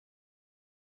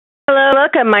Hello,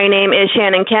 welcome. My name is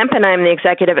Shannon Kemp, and I'm the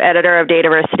Executive Editor of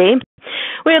DATAVERSITY.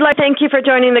 We would like to thank you for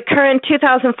joining the current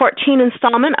 2014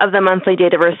 installment of the monthly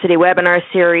DATAVERSITY webinar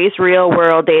series, Real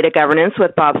World Data Governance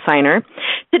with Bob Seiner.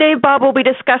 Today, Bob will be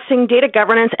discussing data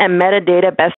governance and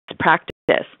metadata best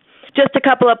practice. Just a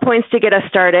couple of points to get us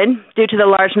started. Due to the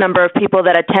large number of people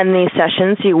that attend these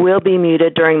sessions, you will be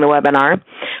muted during the webinar.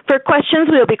 For questions,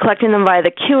 we will be collecting them via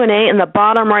the Q&A in the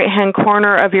bottom right-hand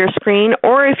corner of your screen,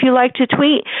 or if you like to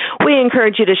tweet, we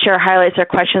encourage you to share highlights or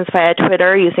questions via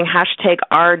Twitter using hashtag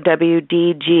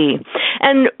RWDG.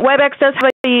 And WebEx does have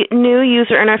a new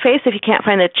user interface. If you can't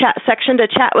find the chat section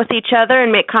to chat with each other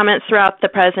and make comments throughout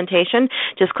the presentation,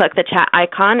 just click the chat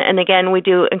icon. And again, we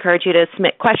do encourage you to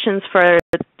submit questions for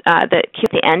at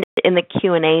the end in the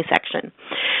Q&A section.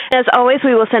 As always,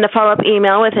 we will send a follow-up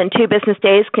email within 2 business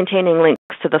days containing links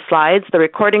to the slides, the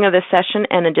recording of this session,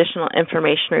 and additional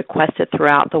information requested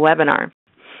throughout the webinar.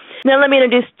 Now let me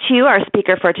introduce to you our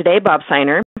speaker for today, Bob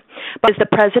Seiner. Bob is the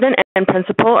President and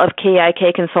Principal of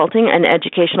KIK Consulting and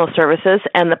Educational Services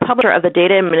and the publisher of the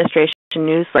Data Administration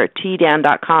newsletter,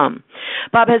 tdan.com.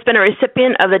 Bob has been a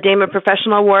recipient of the Damon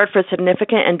Professional Award for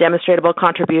significant and demonstrable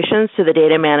contributions to the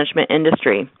data management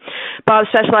industry. Bob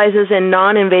specializes in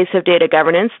non-invasive data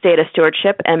governance, data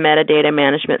stewardship, and metadata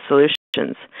management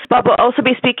solutions. Bob will also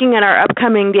be speaking at our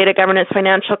upcoming Data Governance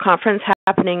Financial Conference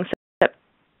happening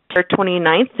September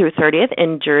 29th through 30th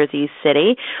in Jersey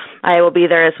City. I will be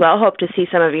there as well. Hope to see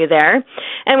some of you there.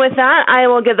 And with that, I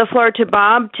will give the floor to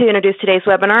Bob to introduce today's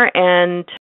webinar and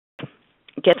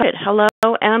get started. Hello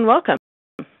and welcome.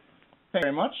 Thank you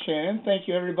very much, Shannon. Thank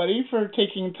you, everybody, for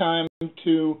taking time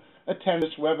to attend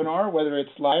this webinar, whether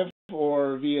it's live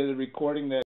or via the recording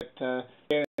that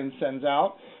Shannon sends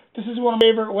out. This is one of my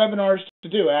favorite webinars to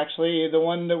do, actually, the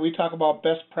one that we talk about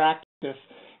best practice.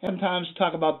 And sometimes we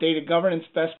talk about data governance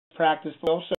best practice,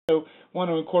 but also want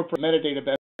to incorporate metadata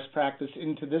best practice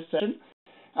into this session.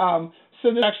 So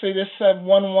this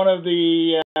won one of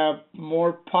the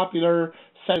more popular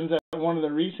sessions at one of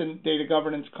the recent data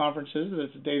governance conferences.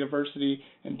 It's a DATAVERSITY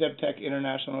and DevTech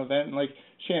International event. And like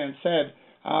Shannon said,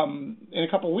 in a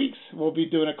couple of weeks, we'll be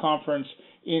doing a conference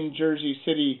in Jersey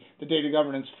City, the Data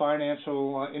Governance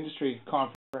Financial Industry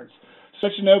Conference. So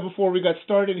let you know before we got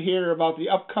started here about the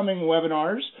upcoming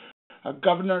webinars,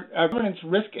 Governance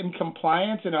Risk and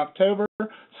Compliance in October,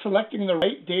 Selecting the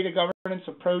Right Data Governance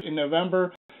Approach in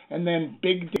November, and then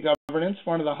Big Data Governance,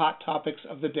 one of the hot topics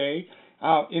of the day,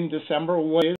 in December,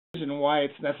 what is and why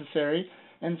it's necessary,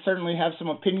 and certainly have some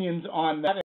opinions on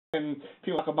that and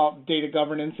people talk about data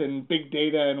governance and big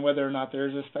data and whether or not there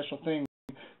is a special thing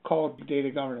called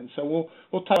data governance. So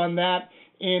we'll talk on that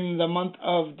in the month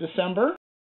of December.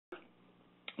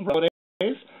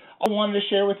 I wanted to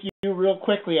share with you real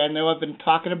quickly. I know I've been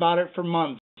talking about it for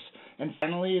months, and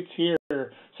finally it's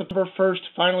here. September 1st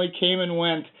finally came and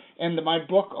went, and my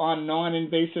book on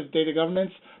non-invasive data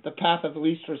governance, The Path of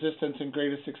Least Resistance and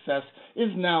Greatest Success,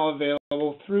 is now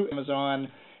available through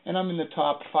Amazon, and I'm in the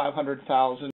top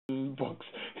 500,000 books.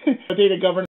 The data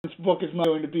governance book is not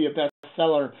going to be a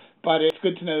bestseller, but it's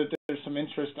good to know that there's some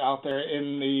interest out there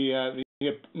in the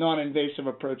non-invasive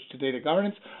approach to data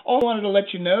governance. Also wanted to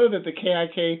let you know that the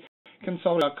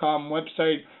KIKconsulting.com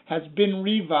website has been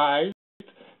revised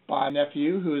by my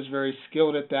nephew, who is very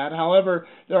skilled at that. However,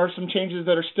 there are some changes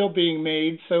that are still being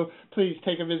made, so please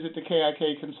take a visit to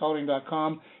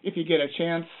KIKconsulting.com if you get a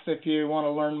chance, if you want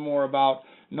to learn more about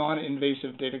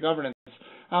non-invasive data governance.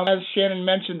 As Shannon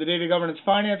mentioned, the Data Governance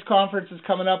Finance Conference is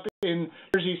coming up in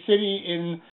Jersey City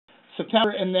in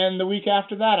September, and then the week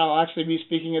after that, I'll actually be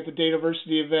speaking at the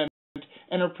DATAVERSITY event,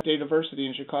 Enterprise DATAVERSITY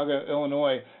in Chicago,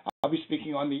 Illinois. I'll be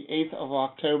speaking on the 8th of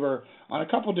October on a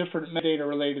couple different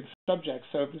metadata-related subjects.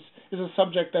 So if this is a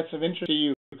subject that's of interest to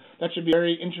you, that should be a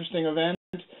very interesting event.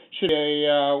 Should be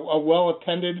a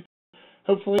well-attended,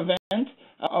 hopefully, event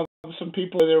of some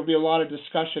people. There will be a lot of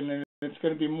discussion, and it's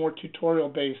going to be more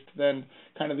tutorial-based than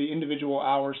kind of the individual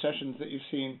hour sessions that you've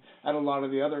seen at a lot of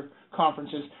the other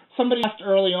conferences. Somebody asked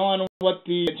early on what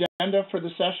the agenda for the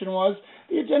session was.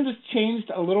 The agenda's changed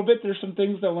a little bit. There's some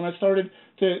things that when I started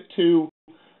to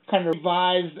kind of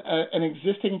revise an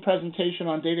existing presentation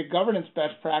on data governance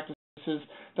best practices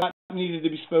that needed to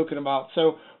be spoken about.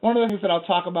 So one of the things that I'll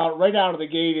talk about right out of the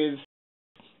gate is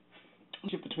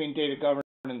between data governance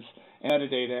and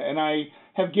metadata. And I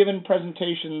have given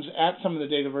presentations at some of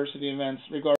the DATAVERSITY events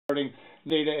regarding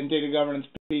data and data governance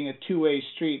being a two-way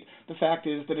street. The fact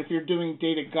is that if you're doing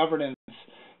data governance,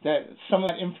 that some of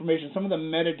that information, some of the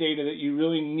metadata that you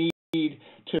really need need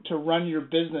to run your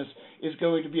business is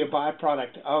going to be a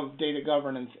byproduct of data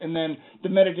governance. And then the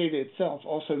metadata itself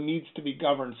also needs to be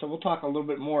governed. So we'll talk a little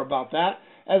bit more about that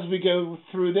as we go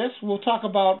through this. We'll talk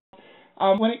about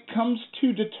when it comes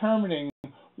to determining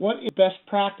what is best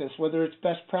practice, whether it's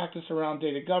best practice around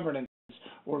data governance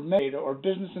or metadata or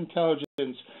business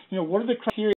intelligence, what are the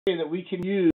criteria that we can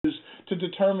use to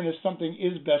determine if something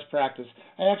is best practice?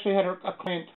 I actually had a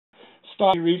client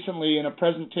stop recently in a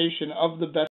presentation of the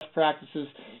best practices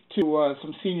to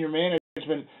some senior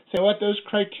management, say what those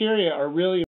criteria are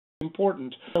really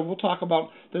important. So we'll talk about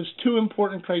those two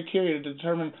important criteria to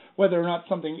determine whether or not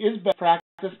something is best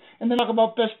practice, and then talk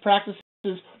about best practices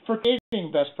for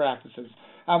creating best practices.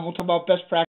 We'll talk about best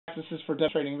practices for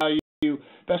demonstrating value,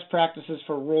 best practices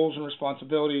for roles and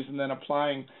responsibilities, and then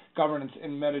applying governance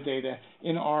and metadata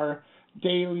in our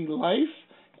daily life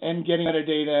and getting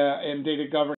metadata and data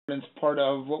governance part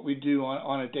of what we do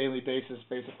on a daily basis,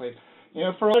 basically.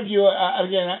 For a lot of you,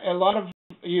 again, a lot of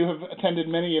you have attended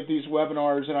many of these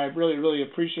webinars, and I really, really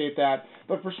appreciate that.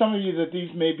 But for some of you that these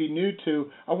may be new to,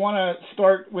 I want to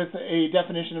start with a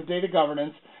definition of data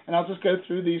governance, and I'll just go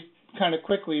through these kind of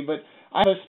quickly, but I have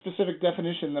a specific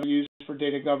definition that I use for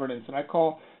data governance, and I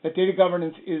call that data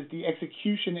governance is the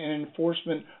execution and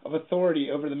enforcement of authority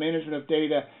over the management of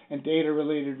data and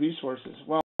data-related resources.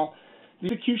 Well,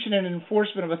 the execution and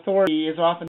enforcement of authority is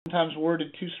oftentimes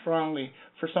worded too strongly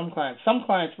for some clients. Some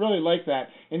clients really like that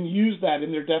and use that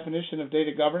in their definition of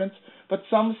data governance, but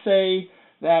some say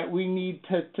that we need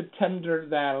to tender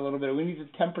that a little bit. We need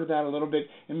to temper that a little bit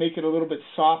and make it a little bit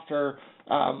softer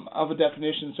of a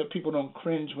definition so people don't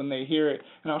cringe when they hear it.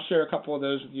 And I'll share a couple of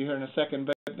those with you here in a second.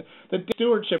 But the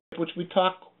stewardship, which we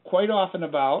talk quite often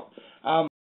about,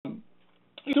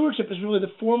 stewardship is really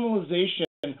the formalization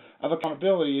of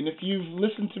accountability. And if you've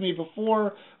listened to me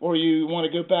before, or you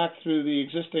want to go back through the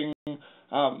existing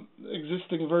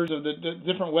version of the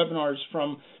different webinars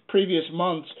from previous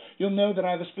months, you'll know that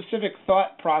I have a specific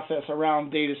thought process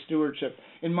around data stewardship.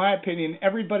 In my opinion,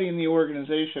 everybody in the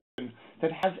organization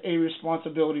that has a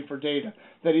responsibility for data,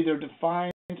 that either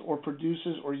defines or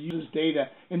produces or uses data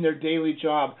in their daily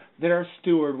job, they're a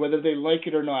steward, whether they like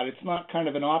it or not. It's not kind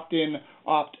of an opt-in,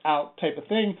 opt-out type of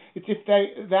thing. It's if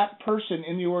that person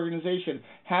in the organization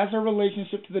has a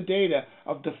relationship to the data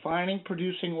of defining,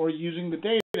 producing, or using the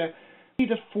data, we need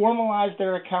to formalize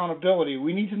their accountability.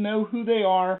 We need to know who they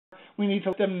are. We need to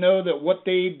let them know that what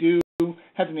they do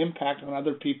has an impact on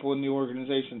other people in the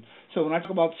organization. So when I talk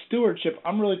about stewardship,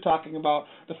 I'm really talking about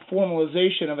the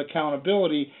formalization of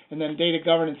accountability, and then data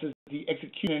governance is the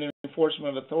execution and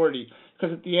enforcement of authority.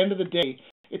 Because at the end of the day,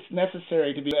 it's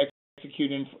necessary to be able to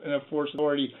execute and enforce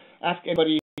authority. Ask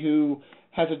anybody who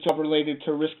has a job related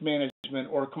to risk management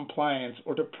or compliance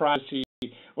or to privacy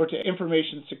or to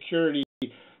information security.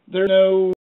 There's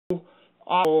no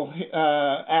awful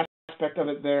aspect of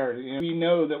it there. We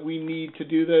know that we need to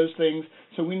do those things,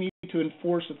 so we need to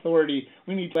enforce authority.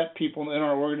 We need to let people in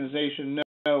our organization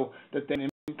know that they have an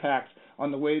impact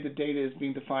on the way the data is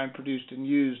being defined, produced, and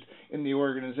used in the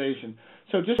organization.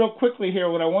 So just real quickly here,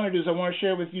 what I want to do is I want to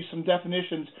share with you some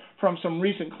definitions from some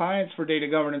recent clients for data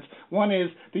governance. One is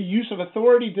the use of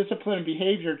authority, discipline, and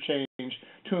behavior change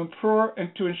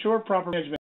to ensure proper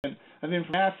management of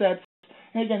information assets.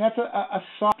 And again, that's a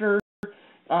softer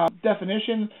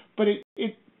definition, but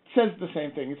it says the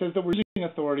same thing. It says that we're using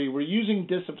authority, we're using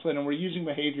discipline, and we're using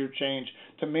behavior change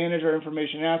to manage our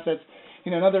information assets.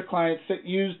 Another client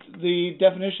used the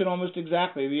definition almost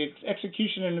exactly, the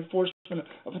execution and enforcement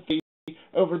of authority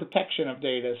over the protection of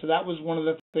data. So that was one of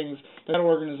the things that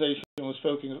organization was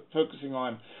focusing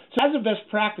on. So as a best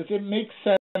practice, it makes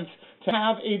sense to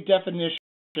have a definition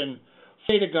for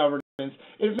data governance.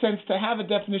 It makes sense to have a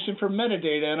definition for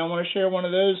metadata, and I want to share one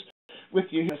of those with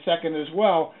you in a second as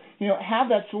well. Have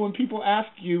that so when people ask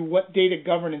you what data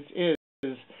governance is,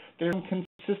 there's some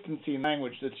consistency in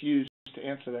language that's used to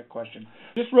answer that question.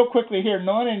 Just real quickly here,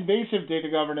 non-invasive data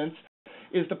governance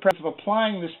is the process of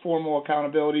applying this formal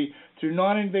accountability through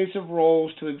non-invasive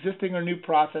roles to existing or new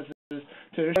processes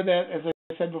to ensure that, as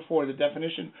I said before, the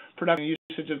definition, production, and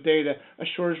usage of data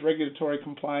assures regulatory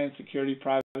compliance, security,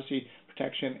 privacy,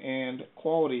 protection, and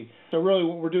quality. So really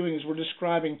what we're doing is we're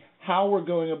describing how we're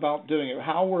going about doing it,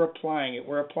 how we're applying it.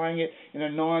 We're applying it in a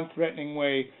non-threatening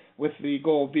way with the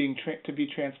goal of being to be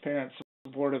transparent,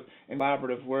 supportive, and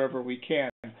collaborative wherever we can.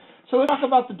 So let's talk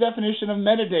about the definition of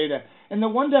metadata. And the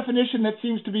one definition that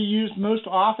seems to be used most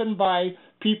often by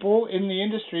people in the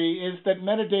industry is that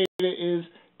metadata is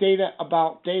data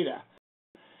about data.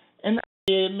 And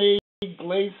it may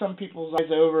glaze some people's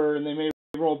eyes over, and they may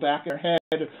roll back their head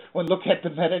when look at the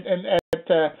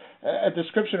a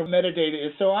description of metadata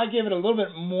is. So I gave it a little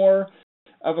bit more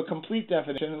of a complete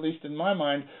definition, at least in my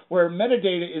mind, where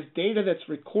metadata is data that's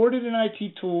recorded in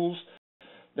IT tools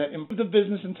that improve the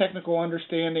business and technical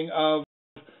understanding of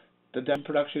the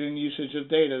production and usage of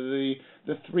data,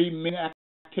 the three main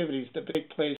activities that take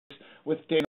place with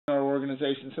data in our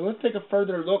organization. So let's take a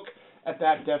further look at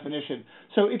that definition.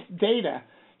 So it's data.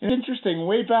 It's interesting,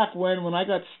 way back when I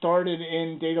got started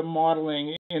in data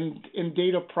modeling, in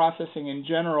data processing in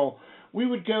general, we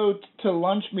would go to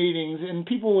lunch meetings and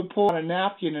people would pull out a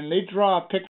napkin and they'd draw a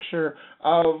picture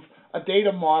of a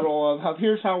data model of how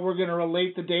here's how we're going to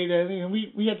relate the data.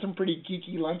 We had some pretty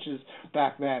geeky lunches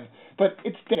back then. But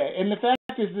it's data. And the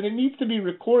fact is that it needs to be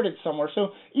recorded somewhere. So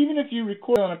even if you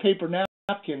record on a paper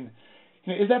napkin,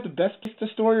 is that the best place to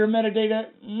store your metadata?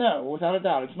 No, without a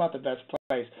doubt, it's not the best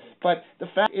place. But the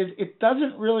fact is it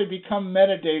doesn't really become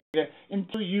metadata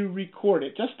until you record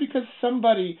it. Just because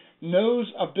somebody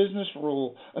knows a business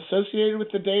rule associated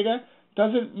with the data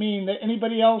doesn't mean that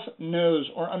anybody else knows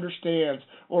or understands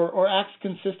or acts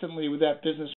consistently with that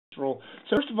business rule.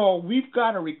 So first of all, we've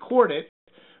got to record it.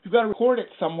 We've got to record it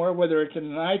somewhere, whether it's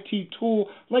in an IT tool,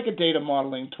 like a data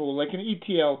modeling tool, like an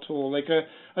ETL tool, like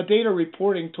a data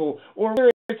reporting tool, or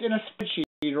whether it's in a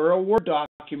spreadsheet or a Word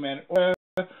document or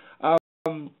a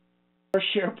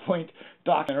SharePoint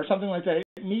document or something like that.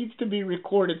 It needs to be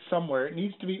recorded somewhere. It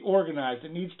needs to be organized.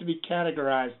 It needs to be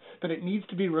categorized, but it needs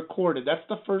to be recorded. That's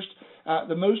the first,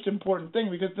 the most important thing,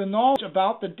 because the knowledge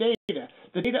about the data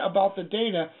about the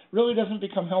data really doesn't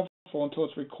become helpful until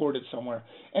it's recorded somewhere.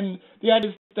 And the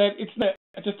idea is that it's not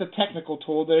just a technical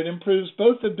tool, that it improves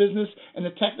both the business and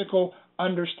the technical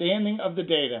understanding of the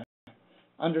data,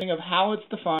 understanding of how it's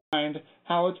defined,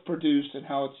 how it's produced, and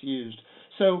how it's used.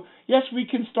 So yes, we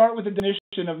can start with the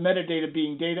definition of metadata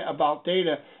being data about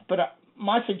data, but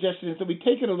my suggestion is that we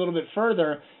take it a little bit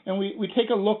further and we take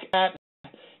a look at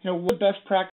what best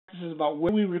practices about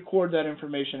where we record that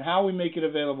information, how we make it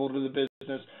available to the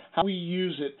business, how we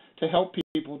use it to help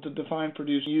people to define,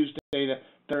 produce, and use data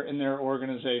better in their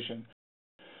organization.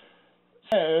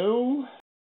 So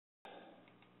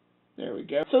there we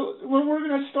go. So when we're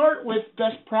going to start with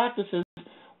best practices,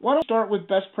 why don't we start with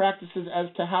best practices as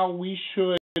to how we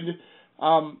should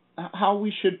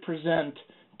present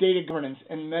data governance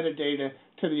and metadata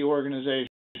to the organization.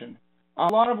 A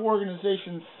lot of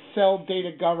organizations sell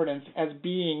data governance as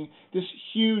being this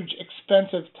huge,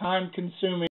 expensive,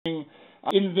 time-consuming,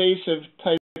 invasive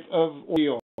type of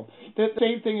ordeal. The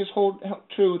same thing is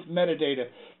true with metadata.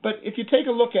 But if you take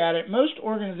a look at it, most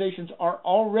organizations are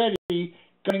already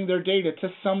governing their data to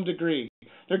some degree.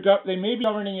 They may be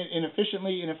governing it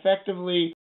inefficiently,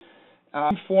 ineffectively,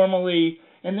 informally,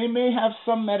 and they may have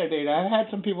some metadata. I've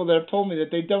had some people that have told me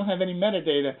that they don't have any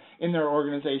metadata in their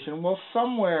organization. Well,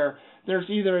 somewhere there's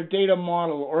either a data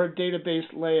model or a database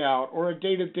layout or a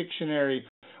data dictionary,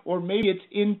 or maybe it's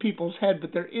in people's head,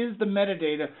 but there is the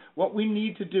metadata. What we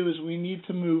need to do is we need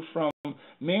to move from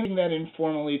managing that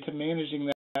informally to managing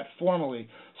that formally.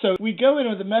 So if we go in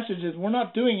with the message is we're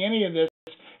not doing any of this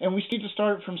and we need to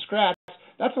start from scratch,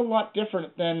 that's a lot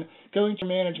different than going to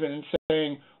management and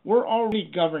saying, we're already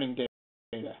governing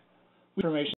data,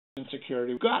 information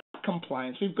security, we've got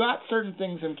compliance, we've got certain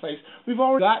things in place, we've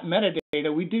already got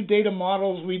metadata, we do data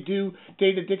models, we do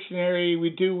data dictionary,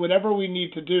 we do whatever we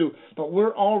need to do, but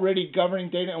we're already governing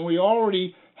data and we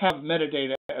already have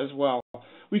metadata as well.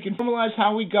 We can formalize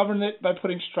how we govern it by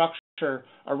putting structure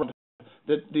around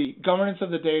the governance of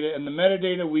the data and the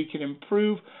metadata. We can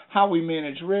improve how we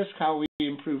manage risk, how we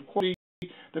improve quality,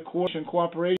 the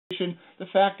cooperation. The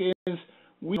fact is,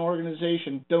 we as an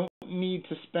organization don't need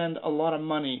to spend a lot of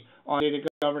money on data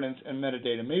governance and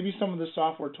metadata. Maybe some of the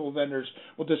software tool vendors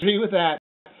will disagree with that,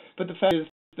 but the fact is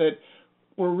that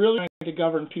we're really trying to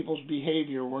govern people's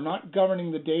behavior. We're not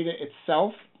governing the data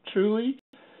itself, truly.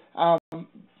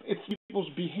 It's people's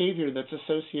behavior that's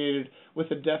associated with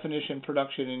the definition,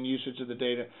 production, and usage of the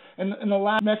data. And the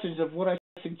last message of what I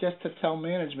suggest to tell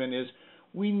management is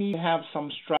we need to have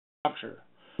some structure.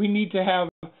 We need to have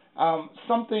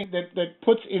something that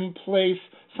puts in place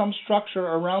some structure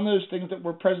around those things that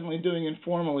we're presently doing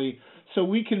informally, so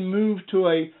we can move to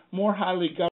a more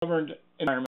highly governed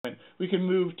environment. We can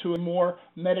move to a more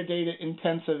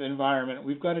metadata-intensive environment.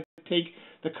 We've got to take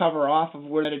the cover off of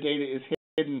where metadata is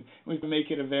hidden. We can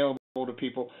make it available to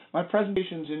people. My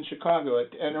presentations in Chicago at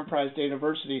Enterprise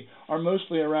DATAVERSITY are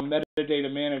mostly around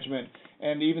metadata management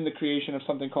and even the creation of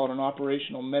something called an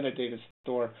operational metadata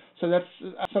store. So that's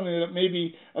something that may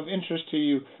be of interest to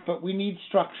you, but we need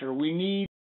structure. We need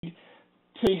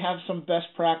to have some best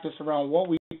practice around what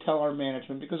we tell our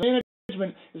management, because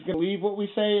management is going to believe what we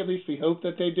say, at least we hope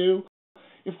that they do.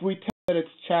 If we it's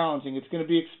challenging, it's going to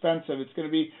be expensive, it's going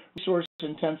to be resource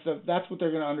intensive. That's what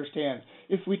they're going to understand.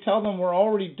 If we tell them we're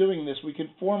already doing this, we can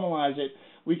formalize it,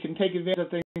 we can take advantage of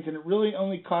things, and it really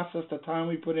only costs us the time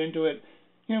we put into it,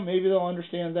 maybe they'll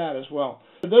understand that as well.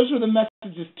 So those are the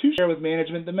messages to share with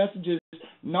management. The messages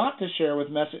not to share with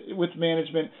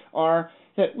management are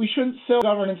that we shouldn't sell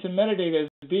governance and metadata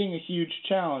as being a huge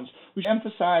challenge. We should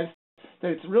emphasize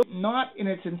that it's really not in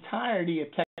its entirety a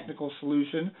technical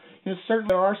solution. Certainly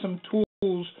there are some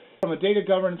tools from a data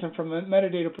governance and from a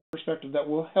metadata perspective that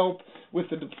will help with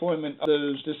the deployment of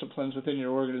those disciplines within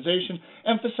your organization.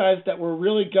 Emphasize that we're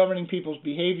really governing people's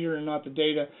behavior and not the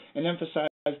data, and emphasize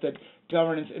that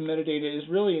governance and metadata is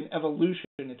really an evolution.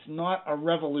 It's not a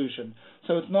revolution.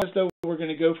 So it's not as though we're going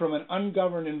to go from an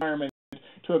ungoverned environment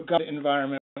to a governed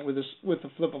environment with the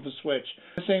flip of a switch.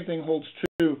 The same thing holds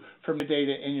true for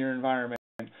metadata in your environment.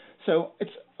 So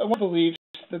it's one believes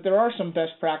that there are some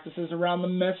best practices around the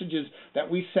messages that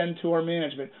we send to our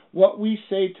management, what we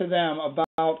say to them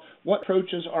about what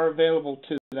approaches are available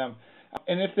to them.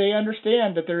 And if they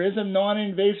understand that there is a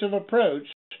non-invasive approach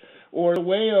or a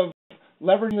way of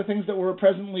leveraging the things that we're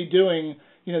presently doing,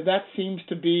 that seems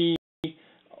to be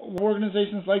what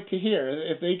organizations like to hear.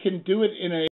 If they can do it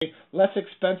in a less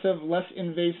expensive, less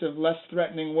invasive, less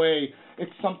threatening way,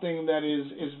 it's something that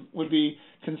would be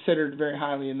considered very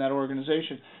highly in that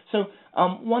organization. So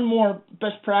one more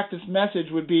best practice message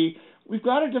would be we've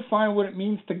got to define what it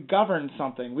means to govern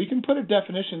something. We can put a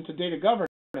definition to data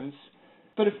governance,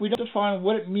 but if we don't define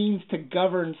what it means to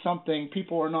govern something,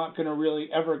 people are not going to really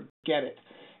ever get it.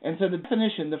 And so the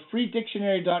definition, the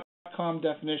freedictionary.com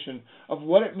definition of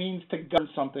what it means to govern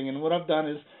something, and what I've done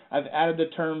is I've added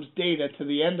the terms data to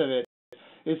the end of it,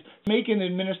 is make and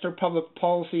administer public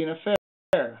policy and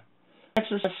affairs,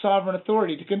 exercise sovereign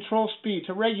authority to control speech,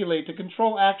 to regulate, to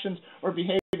control actions or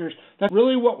behaviors. That's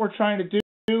really what we're trying to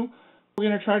do. We're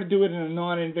going to try to do it in a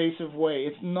non-invasive way.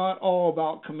 It's not all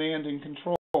about command and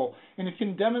control. And if you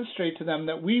can demonstrate to them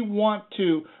that we want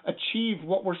to achieve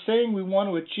what we're saying we want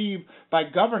to achieve by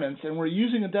governance, and we're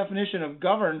using a definition of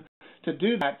govern to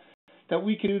do that, that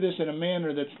we can do this in a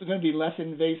manner that's going to be less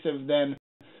invasive than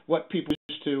what people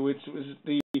used to. It was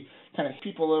the kind of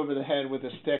people over the head with a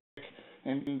stick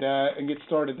and get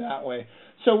started that way.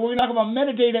 So we're going to talk about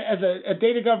metadata as a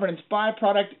data governance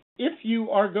byproduct. If you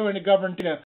are going to govern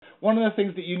data, one of the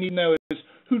things that you need to know is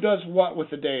who does what with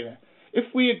the data. If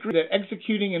we agree that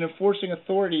executing and enforcing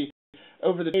authority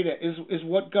over the data is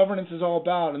what governance is all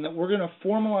about, and that we're going to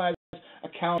formalize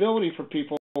accountability for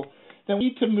people, then we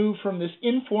need to move from this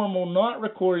informal, not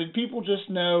recorded, people just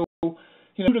know who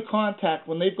to contact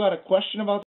when they've got a question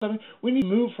about something. We need to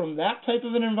move from that type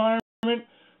of an environment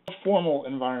to a formal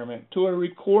environment, to a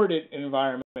recorded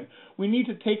environment. We need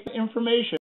to take the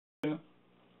information,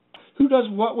 who does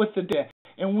what with the data,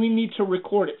 and we need to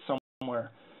record it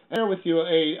somewhere. I share with you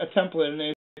a template, and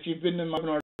if you've been in my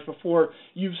webinars before,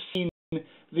 you've seen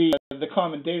the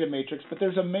common data matrix, but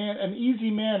there's an easy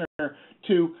manner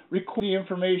to record the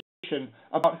information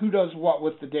about who does what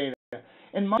with the data.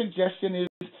 And my suggestion is,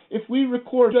 if we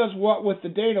record who does what with the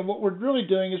data, what we're really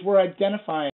doing is we're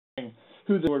identifying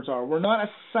who the stewards are. We're not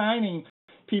assigning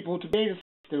people to data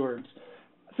stewards.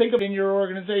 Think of it in your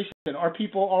organization. Are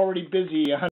people already busy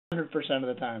 100%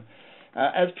 of the time?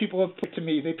 As people have put to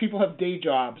me, people have day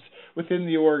jobs within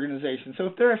the organization. So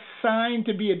if they're assigned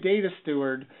to be a data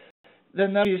steward,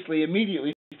 then that obviously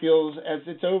immediately feels as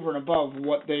it's over and above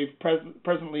what they've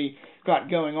presently got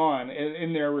going on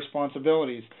in their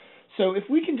responsibilities. So if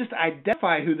we can just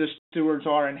identify who the stewards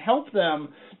are and help them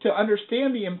to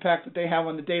understand the impact that they have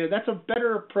on the data, that's a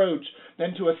better approach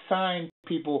than to assign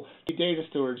people to data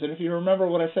stewards. And if you remember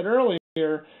what I said earlier,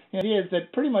 the idea is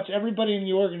that pretty much everybody in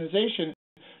the organization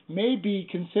may be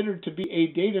considered to be a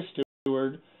data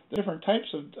steward, different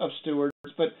types of stewards,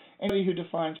 but anybody who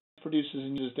defines, produces,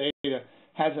 and uses data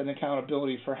has an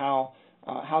accountability for how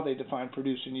they define,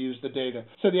 produce, and use the data.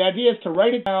 So the idea is to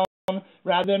write it down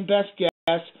rather than best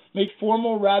guess, make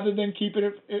formal rather than keeping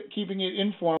it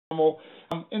informal.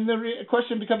 And the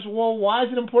question becomes, well, why is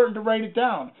it important to write it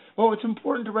down? Well, it's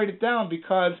important to write it down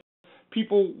because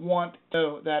people want to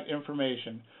know that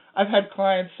information. I've had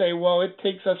clients say, well, it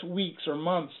takes us weeks or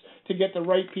months to get the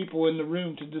right people in the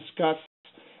room to discuss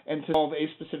and to solve a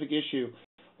specific issue.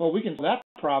 Well, we can solve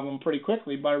that problem pretty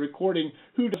quickly by recording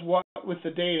who does what with the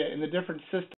data in the different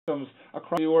systems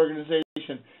across the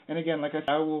organization. And again, like I said,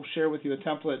 I will share with you a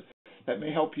template that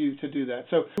may help you to do that.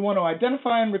 So we want to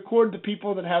identify and record the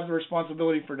people that have the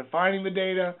responsibility for defining the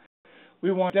data.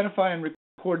 We want to identify and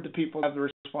record the people that have the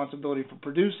responsibility for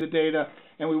producing the data.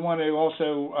 And we want to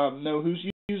also know who's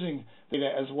using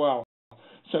data as well.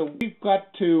 So we've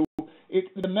got to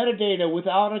the metadata,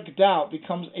 without a doubt,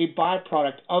 becomes a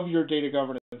byproduct of your data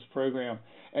governance program.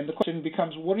 And the question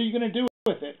becomes, what are you going to do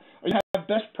with it? Are you going to have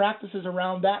best practices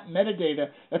around that metadata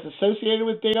that's associated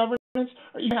with data governance?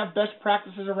 Or are you going to have best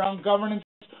practices around governance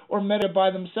or meta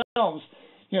by themselves?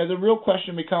 The real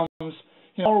question becomes,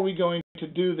 how are we going to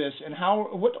do this, and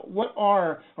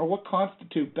what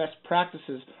constitute best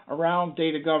practices around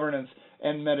data governance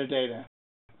and metadata?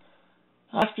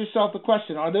 Ask yourself the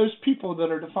question, are those people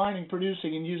that are defining,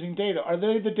 producing, and using data, are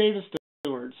they the data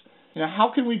stewards?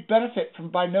 How can we benefit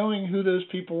by knowing who those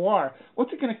people are?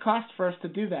 What's it going to cost for us to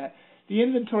do that? The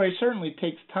inventory certainly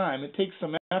takes time. It takes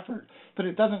some effort, but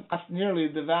it doesn't cost nearly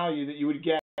the value that you would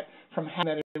get from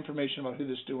having that information about who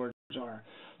the stewards are.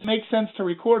 It makes sense to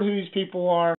record who these people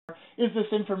are. Is this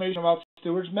information about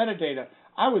stewards metadata?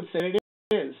 I would say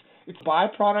it is. It's a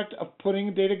byproduct of putting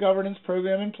a data governance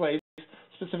program in place,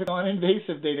 specific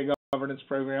non-invasive data governance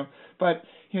program. But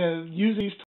using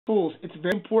these tools, it's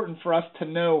very important for us to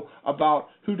know about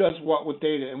who does what with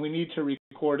data, and we need to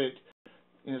record it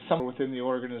somewhere within the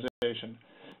organization.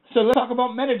 So let's talk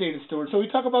about metadata stewards. So we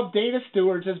talk about data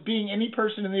stewards as being any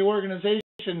person in the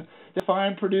organization that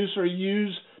find, produce, or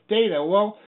use data.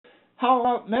 Well, how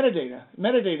about metadata?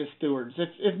 Metadata stewards.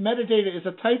 If metadata is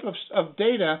a type of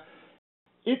data,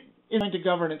 it is going to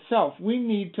govern itself. We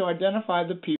need to identify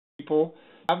the people who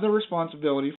have the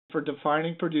responsibility for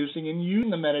defining, producing, and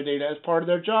using the metadata as part of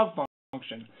their job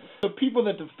function. So people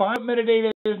that define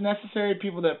metadata is necessary,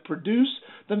 people that produce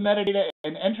the metadata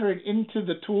and enter it into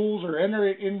the tools or enter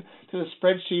it into the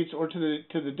spreadsheets or to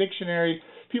the dictionary,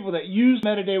 people that use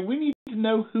metadata, we need to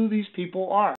know who these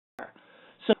people are.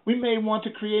 So we may want to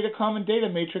create a common data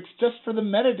matrix just for the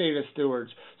metadata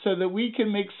stewards so that we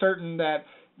can make certain that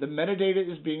the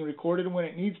metadata is being recorded when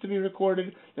it needs to be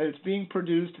recorded, that it's being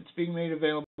produced, it's being made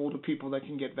available to people that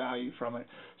can get value from it.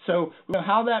 So we know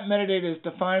how that metadata is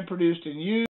defined, produced, and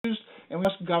used, and we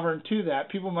must govern to that.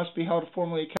 People must be held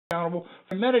formally accountable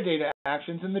for metadata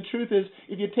actions. And the truth is,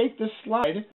 if you take this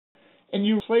slide and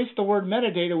you replace the word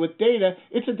metadata with data,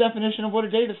 it's a definition of what a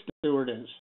data steward is.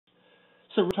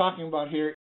 So what we're talking about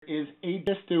here is a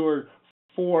data steward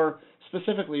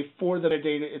specifically for the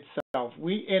metadata itself.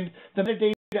 And the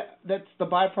metadata that's the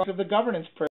byproduct of the governance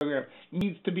program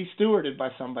needs to be stewarded by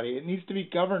somebody. It needs to be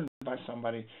governed by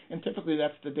somebody. And typically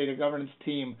that's the data governance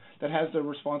team that has the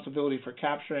responsibility for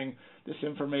capturing this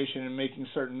information and making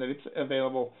certain that it's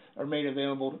available or made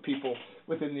available to people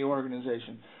within the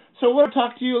organization. So what I'll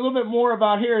talk to you a little bit more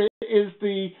about here is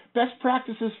the best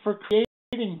practices for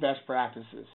creating best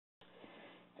practices.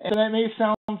 And that may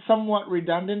sound somewhat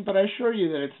redundant, but I assure you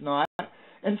that it's not.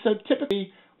 And so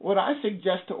typically what I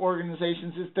suggest to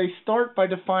organizations is they start by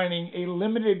defining a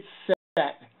limited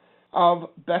set of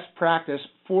best practice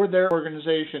for their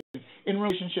organization in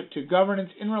relationship to governance,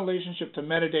 in relationship to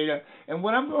metadata. And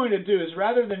what I'm going to do is,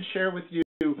 rather than share with you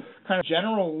kind of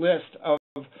general list of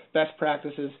best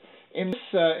practices, in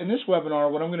this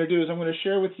webinar, what I'm going to do is I'm going to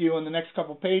share with you on the next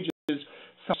couple pages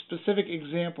some specific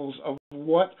examples of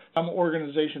what some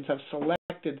organizations have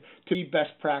selected to be best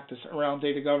practice around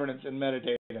data governance and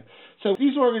metadata. So what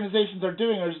these organizations are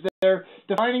doing is they're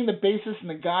defining the basis and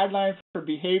the guideline for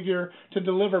behavior to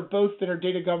deliver both their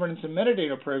data governance and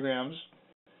metadata programs.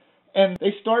 And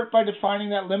they start by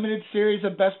defining that limited series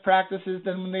of best practices.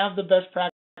 Then when they have the best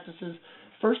practices,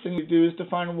 first thing we do is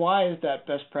define why is that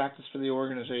best practice for the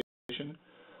organization.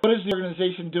 What is the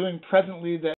organization doing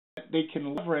presently that they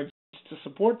can leverage to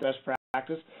support best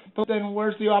practice, but then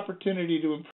where's the opportunity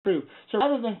to improve? So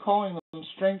rather than calling them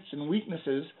strengths and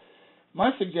weaknesses,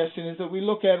 my suggestion is that we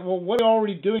look at, well, what are we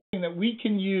already doing that we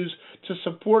can use to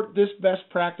support this best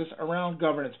practice around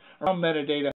governance, around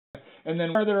metadata, and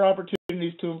then where there are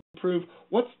opportunities to improve,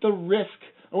 what's the risk,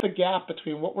 or the gap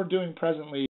between what we're doing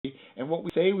presently and what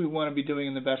we say we want to be doing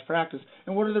in the best practice,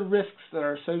 and what are the risks that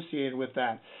are associated with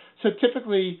that. So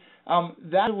typically,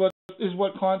 that is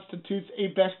what constitutes a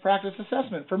best practice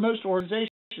assessment for most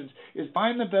organizations, is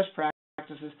find the best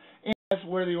practices and that's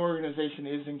where the organization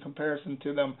is in comparison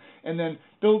to them, and then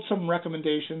build some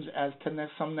recommendations as to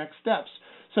some next steps.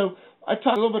 So I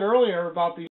talked a little bit earlier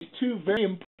about these two very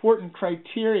important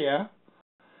criteria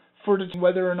for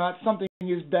whether or not something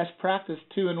is best practice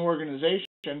to an organization.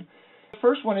 The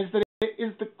first one is that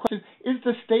the question, is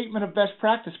the statement of best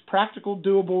practice practical,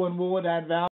 doable, and will it add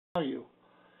value?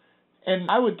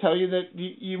 And I would tell you that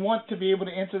you want to be able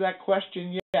to answer that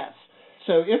question, yes.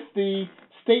 So if the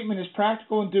statement is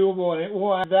practical and doable and it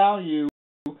will add value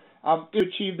to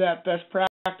achieve that best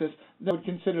practice, then I would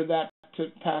consider that to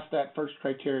pass that first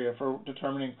criteria for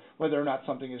determining whether or not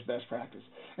something is best practice.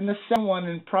 And the second one,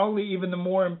 and probably even the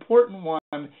more important one,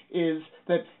 is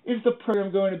that is the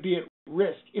program going to be at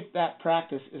risk if that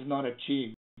practice is not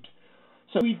achieved.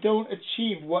 So if we don't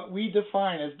achieve what we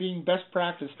define as being best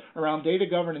practice around data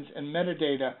governance and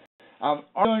metadata, are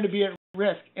going to be at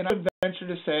risk. And I would venture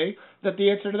to say that the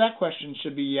answer to that question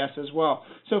should be yes as well.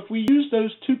 So if we use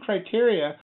those two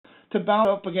criteria to balance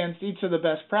up against each of the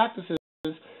best practices,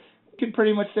 we can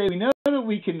pretty much say we know that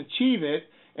we can achieve it,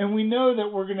 and we know that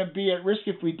we're going to be at risk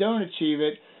if we don't achieve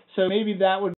it. So maybe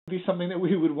that would be something that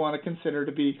we would want to consider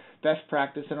to be best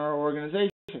practice in our organization.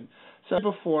 So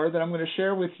before that, I'm going to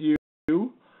share with you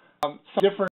some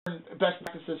different best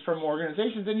practices from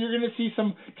organizations, and you're going to see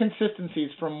some consistencies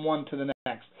from one to the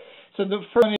next. So the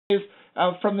first one is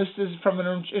from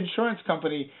an insurance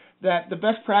company, that the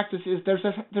best practice is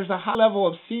there's a high level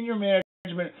of senior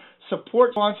management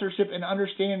support, sponsorship, and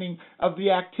understanding of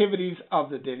the activities of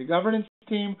the data governance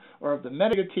team or of the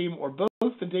metadata team, or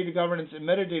both the data governance and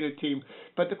metadata team.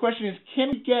 But the question is,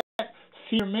 can we get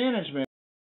senior management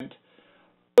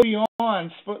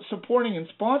beyond supporting and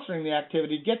sponsoring the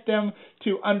activity, get them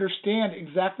to understand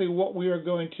exactly what we are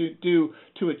going to do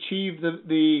to achieve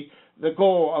the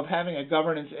goal of having a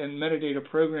governance and metadata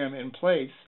program in place?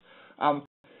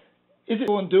 Is it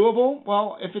doable?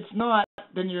 Well, if it's not,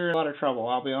 then you're in a lot of trouble,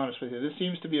 I'll be honest with you. This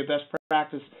seems to be a best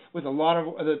practice with a lot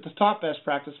of the top best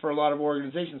practice for a lot of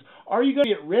organizations. Are you going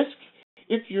to be at risk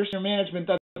if your senior management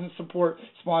doesn't support,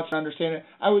 sponsor, and understand it?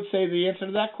 I would say the answer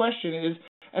to that question is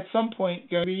at some point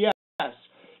going to be yes.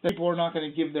 People are not going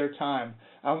to give their time.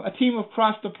 A team of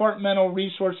cross-departmental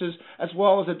resources as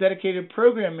well as a dedicated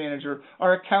program manager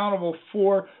are accountable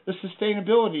for the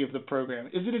sustainability of the program.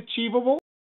 Is it achievable?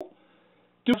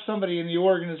 Do somebody in the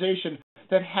organization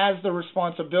that has the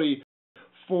responsibility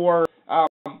for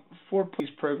these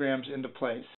programs into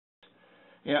place?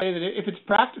 You know, if it's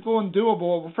practical and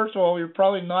doable, well, first of all, you're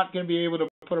probably not going to be able to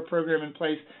put a program in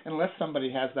place unless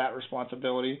somebody has that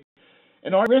responsibility.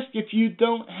 And our risk if you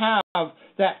don't have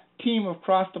that team of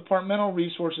cross-departmental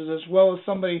resources as well as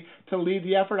somebody to lead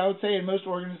the effort, I would say in most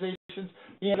organizations,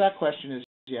 the answer to that question is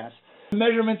yes. The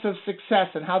measurements of success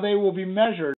and how they will be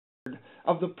measured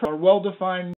of the program are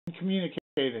well-defined and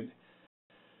communicated.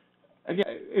 Again,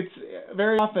 it's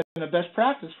very often a best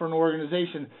practice for an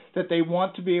organization that they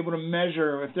want to be able to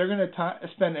measure, if they're going to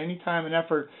spend any time and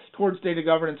effort towards data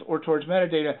governance or towards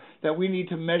metadata, that we need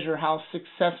to measure how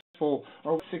successful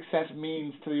or what success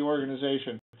means to the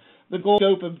organization. The goal,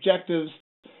 scope, objectives,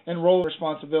 and role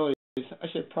responsibilities. I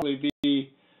should probably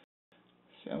be,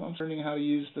 I'm learning how to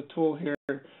use the tool here,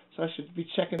 so I should be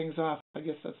checking things off. I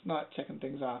guess that's not checking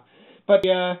things off. But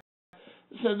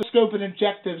so the scope and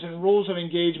objectives and rules of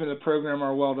engagement of the program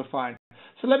are well defined.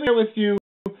 So let me share with you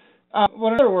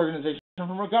what another organization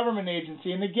from a government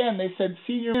agency, and again, they said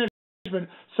senior management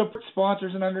supports,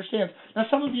 sponsors, and understands. Now,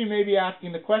 some of you may be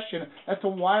asking the question as to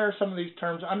why are some of these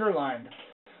terms underlined?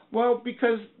 Well,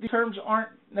 because the terms aren't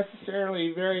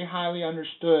necessarily very highly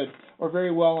understood or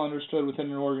very well understood within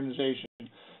an organization.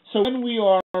 So when we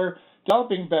are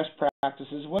developing best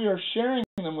practices, when we are sharing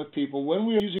them with people, when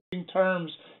we are using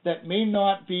terms that may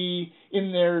not be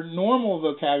in their normal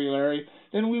vocabulary,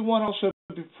 then we want to also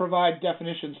provide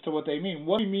definitions to what they mean.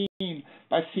 What do we mean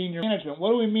by senior management?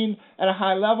 What do we mean at a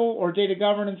high level, or data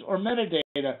governance, or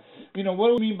metadata? You know, what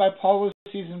do we mean by policies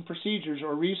and procedures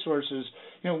or resources?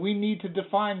 You know, we need to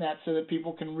define that so that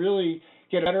people can really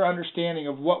get a better understanding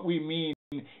of what we mean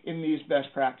in these best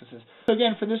practices. So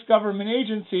again, for this government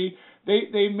agency,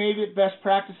 they made it best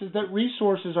practices that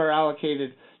resources are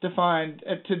allocated to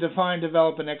define,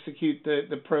 develop, and execute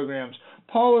the programs.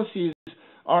 Policies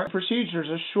are procedures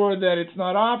assure that it's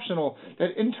not optional, that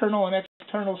internal and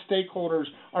external stakeholders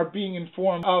are being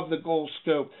informed of the goal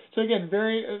scope. So again,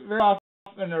 very often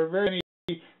there are very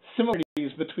many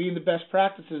similarities between the best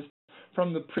practices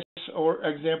from the previous or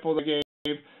example that I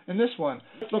gave in this one.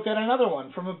 Let's look at another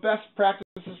one from a best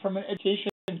practices from an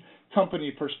education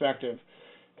company perspective.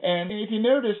 And if you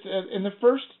noticed, in the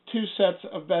first two sets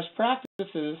of best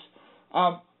practices,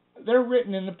 they're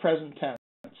written in the present tense.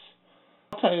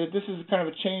 I'll tell you that this is kind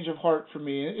of a change of heart for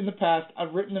me. In the past,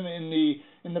 I've written them in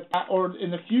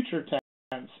the future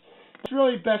tense. It's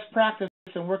really best practice,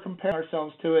 and we're comparing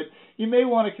ourselves to it. You may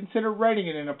want to consider writing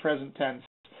it in a present tense.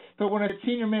 But when a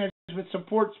senior management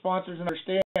support, sponsors, and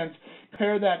understands,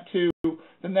 compare that to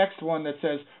the next one that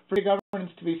says, for the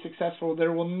governance to be successful,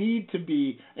 there will need to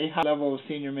be a high level of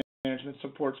senior management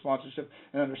support, sponsorship,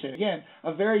 and understanding. Again,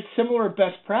 a very similar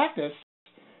best practice,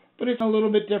 but it's a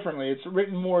little bit differently. It's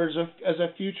written more as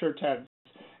a future tense.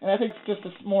 And I think it's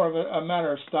just more of a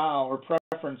matter of style or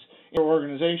preference in your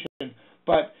organization.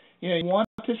 But you want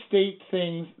to state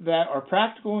things that are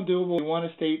practical and doable. You want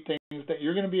to state things that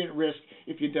you're going to be at risk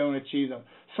if you don't achieve them.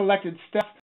 Selected steps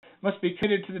must be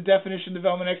committed to the definition,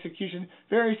 development, execution,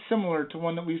 very similar to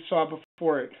one that we saw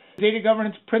before it. Data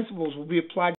governance principles will be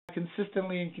applied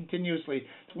consistently and continuously.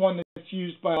 It's one that's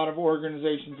used by a lot of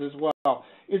organizations as well.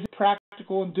 Is it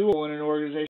practical and doable in an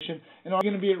organization? And are we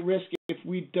going to be at risk if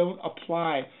we don't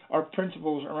apply our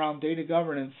principles around data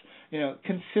governance,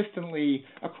 consistently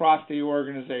across the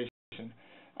organization?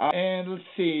 And let's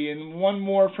see, and one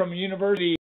more from a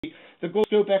university. The goal,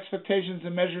 scope, expectations,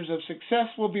 and measures of success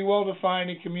will be well defined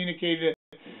and communicated.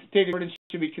 Data governance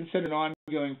should be considered an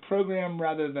ongoing program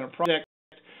rather than a project.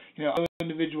 Other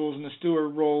individuals in the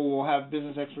steward role will have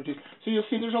business expertise. So you'll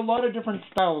see there's a lot of different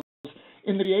styles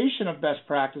in the creation of best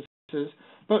practices.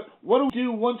 But what do we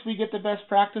do once we get the best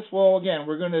practice? Well, again,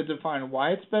 we're going to define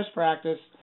why it's best practice,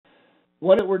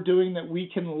 what we're doing that we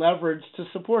can leverage to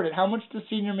support it. How much does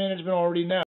senior management already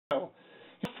know?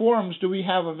 What forums do we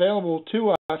have available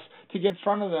to us to get in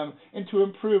front of them and to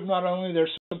improve not only their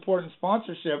support and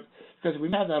sponsorship, because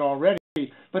we have that already,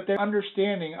 but their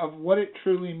understanding of what it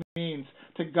truly means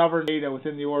to govern data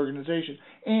within the organization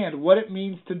and what it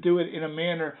means to do it in a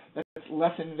manner that's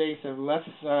less invasive, less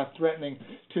threatening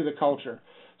to the culture.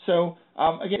 So,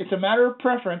 again, it's a matter of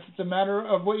preference. It's a matter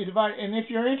of what you divide. And if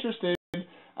you're interested,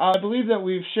 I believe that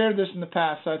we've shared this in the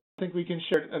past, so I think we can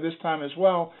share it this time as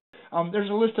well. There's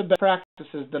a list of best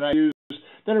practices that I use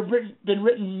that have been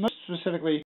written most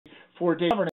specifically for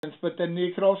data governance, but then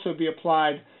they could also be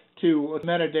applied to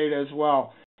metadata as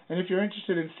well. And if you're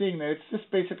interested in seeing that, it's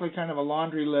just basically kind of a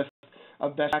laundry list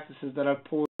of best practices that I've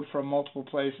pulled from multiple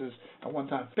places at one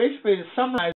time. Basically, to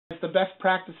summarize the best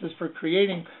practices for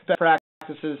creating best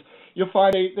practices, you'll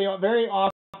find they very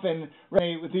often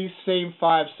resonate with these same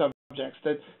 5 subjects: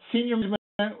 that senior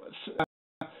management,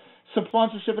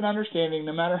 sponsorship and understanding,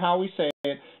 no matter how we say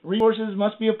it; resources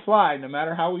must be applied, no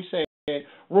matter how we say it;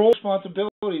 role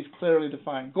responsibilities clearly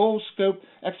defined; goals, scope,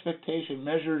 expectation,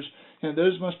 measures,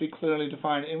 those must be clearly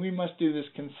defined, and we must do this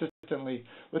consistently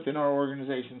within our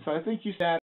organization. So I think you see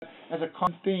that as a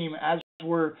common theme as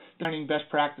we're defining best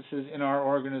practices in our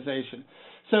organization.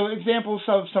 So examples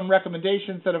of some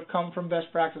recommendations that have come from best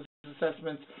practice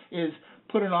assessments is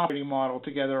put an operating model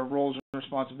together of roles and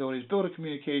responsibilities, build a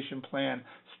communication plan,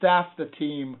 staff the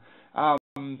team,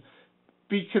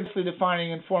 be consistently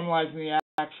defining and formalizing the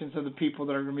actions of the people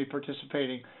that are going to be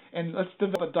participating. And let's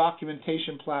develop a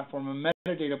documentation platform, a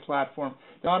metadata platform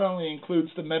that not only includes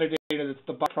the metadata that's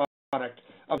the byproduct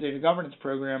of the data governance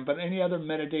program, but any other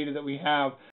metadata that we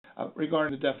have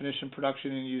regarding the definition,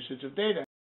 production, and usage of data.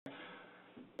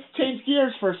 Let's change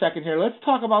gears for a second here. Let's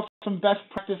talk about some best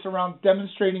practice around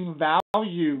demonstrating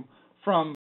value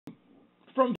from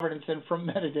governance and from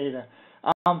metadata.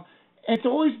 It's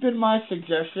always been my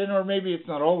suggestion, or maybe it's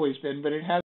not always been, but it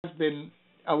has been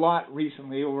a lot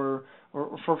recently or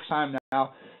for time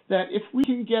now, that if we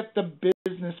can get the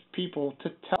business people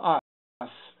to tell us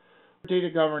data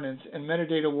governance and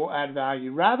metadata will add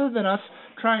value, rather than us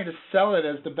trying to sell it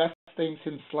as the best thing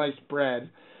since sliced bread,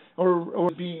 or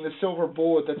being the silver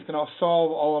bullet that's going to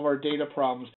solve all of our data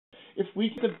problems. If we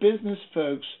get the business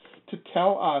folks to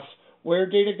tell us where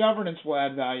data governance will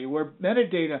add value, where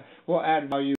metadata will add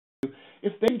value,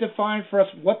 if they define for us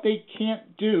what they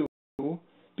can't do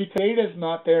because data is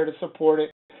not there to support it,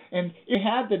 and if they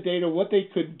had the data, what they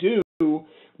could do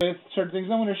with certain things.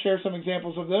 I want to share some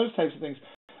examples of those types of things.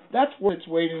 That's worth its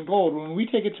weight in gold. When we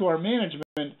take it to our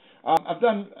management, I've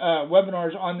done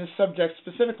webinars on this subject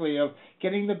specifically of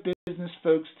getting the business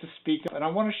folks to speak up. And I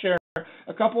want to share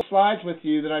a couple of slides with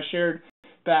you that I shared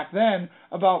back then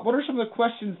about what are some of the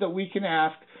questions that we can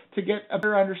ask to get a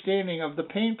better understanding of the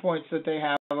pain points that they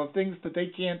have, of things that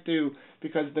they can't do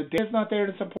because the data is not there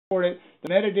to support it, the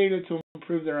metadata to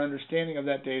improve their understanding of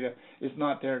that data is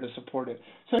not there to support it.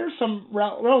 So here's some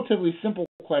relatively simple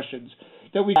questions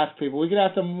that we ask people. We could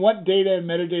ask them what data and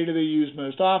metadata they use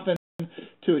most often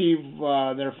to achieve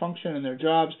their function and their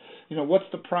jobs. What's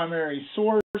the primary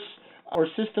source or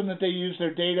system that they use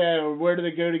their data, or where do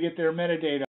they go to get their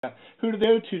metadata? Who do they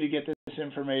go to get this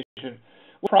information?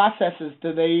 What processes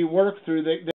do they work through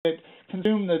that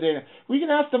consume the data? We can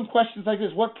ask them questions like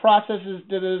this. What processes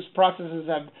do those processes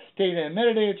have data and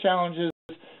metadata challenges?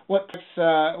 What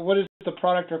is the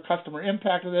product or customer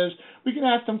impact of those? We can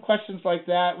ask them questions like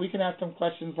that. We can ask them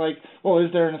questions like, well,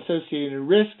 is there an associated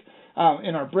risk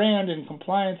in our brand, in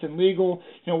compliance, and legal?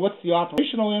 What's the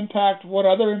operational impact? What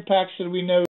other impacts should we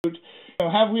note?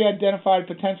 Have we identified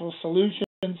potential solutions?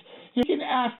 You can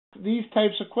ask these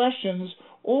types of questions,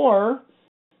 or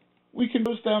we can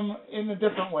pose them in a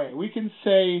different way. We can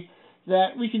say, that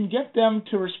we can get them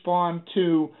to respond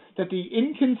to that the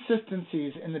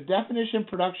inconsistencies in the definition,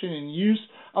 production, and use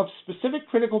of specific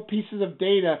critical pieces of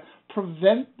data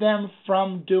prevent them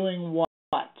from doing what?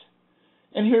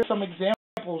 And here are some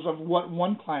examples of what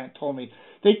one client told me.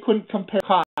 They couldn't compare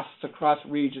costs across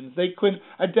regions. They couldn't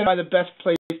identify the best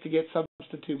place to get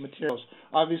substitute materials.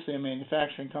 Obviously, a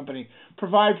manufacturing company.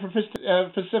 Provide for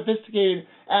sophisticated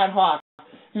ad hoc.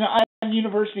 I have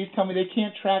universities tell me they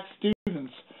can't track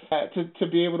students to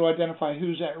be able to identify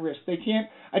who's at risk. They can't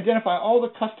identify all the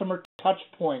customer touch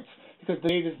points because the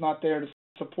data is not there to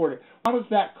support it. How does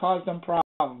that cause them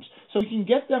problems? So we can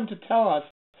get them to tell us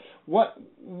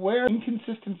where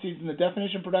inconsistencies in the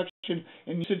definition, production,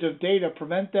 and usage of data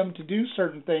prevent them to do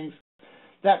certain things.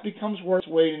 That becomes worth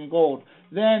its weight in gold.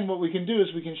 Then what we can do is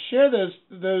we can share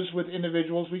those with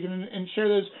individuals. We can share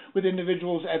those with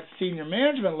individuals at senior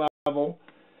management level,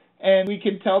 and we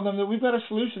can tell them that we've got a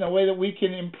solution, a way that we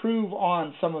can improve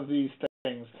on some of these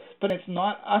things. But it's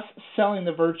not us selling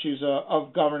the virtues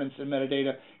of governance and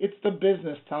metadata. It's the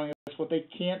business telling us what they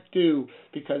can't do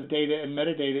because data and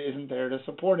metadata isn't there to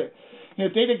support it.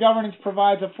 Data governance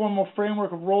provides a formal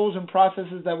framework of roles and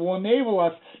processes that will enable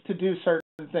us to do certain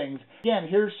things. Again,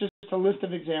 here's just a list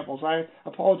of examples. I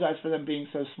apologize for them being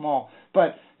so small.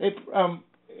 But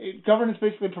governance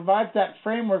basically provides that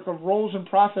framework of roles and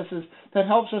processes that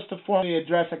helps us to formally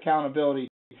address accountability,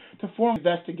 to formally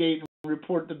investigate and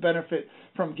report the benefit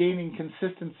from gaining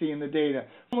consistency in the data,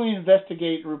 formally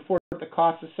investigate and report the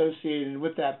costs associated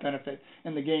with that benefit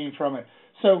and the gain from it.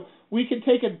 So we can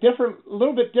take a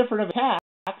little bit different of a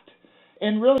tact,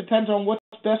 and really depends on what's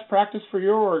best practice for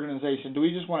your organization. Do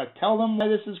we just want to tell them why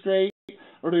this is great,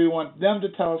 or do we want them to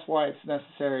tell us why it's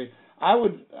necessary? I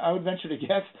would venture to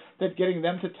guess that getting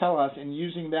them to tell us and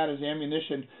using that as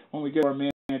ammunition when we go to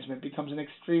our management becomes an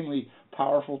extremely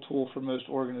powerful tool for most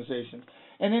organizations.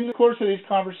 And in the course of these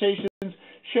conversations,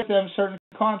 share them certain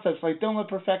concepts like don't let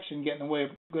perfection get in the way of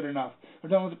good enough, or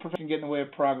don't let the perfection get in the way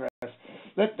of progress.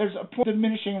 That there's a point of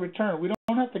diminishing return. We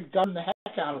don't have to govern the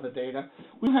heck out of the data.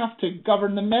 We have to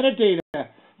govern the metadata,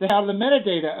 the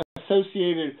metadata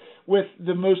associated with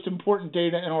the most important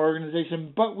data in our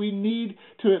organization, but we need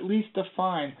to at least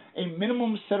define a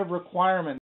minimum set of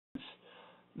requirements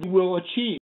we will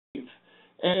achieve.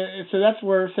 And so that's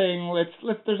where we're saying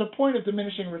there's a point of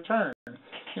diminishing return.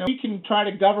 We can try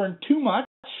to govern too much.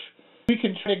 We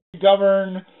can try to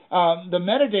govern the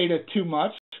metadata too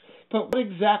much, but what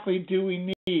exactly do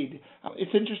we need?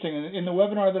 It's interesting. In the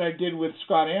webinar that I did with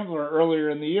Scott Ambler earlier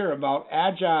in the year about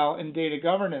Agile and data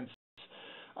governance,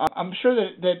 I'm sure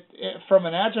that from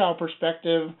an Agile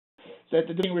perspective, that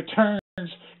the diminishing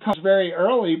returns comes very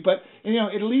early, but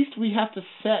at least we have to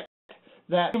set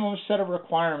that minimum set of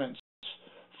requirements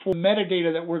for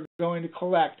metadata that we're going to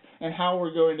collect and how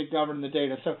we're going to govern the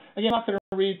data. So again, I'm not going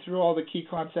to read through all the key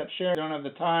concepts shared. I don't have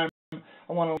the time.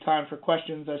 I want a little time for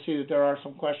questions. I see that there are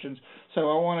some questions. So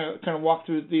I want to kind of walk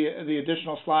through the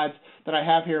additional slides that I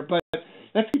have here. But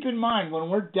let's keep in mind when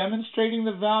we're demonstrating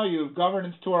the value of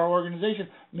governance to our organization,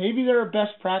 maybe there are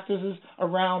best practices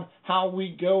around how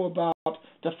we go about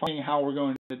defining how we're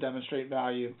going to demonstrate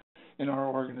value in our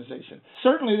organization.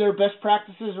 Certainly there are best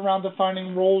practices around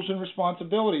defining roles and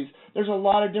responsibilities. There's a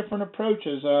lot of different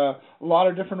approaches. A lot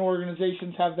of different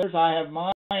organizations have theirs. I have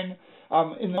mine.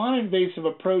 In the non-invasive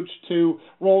approach to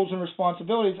roles and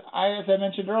responsibilities, as I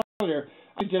mentioned earlier,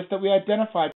 I suggest that we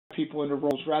identify people into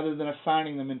roles rather than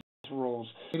assigning them into roles.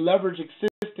 We leverage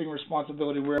existing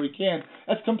responsibility where we can,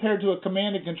 as compared to a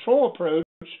command and control approach,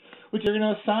 which you're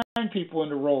going to assign people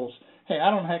into roles. Hey, I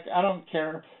don't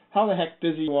care how the heck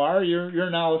busy you are. You're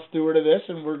now a steward of this,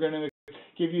 and we're going to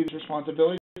give you these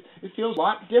responsibilities. It feels a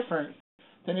lot different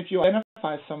than if you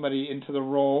identify somebody into the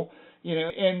role,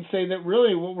 and say that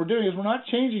really what we're doing is we're not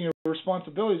changing your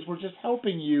responsibilities. We're just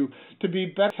helping you to be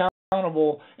better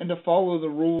accountable and to follow the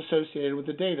rules associated with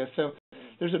the data. So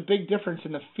there's a big difference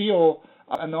in the feel,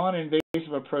 a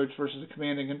non-invasive approach versus a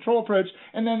command and control approach.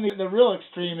 And then the real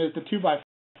extreme is the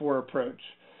 2x4 approach.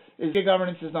 Data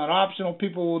governance is not optional.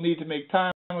 People will need to make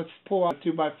time. Let's pull out a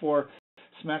 2x4,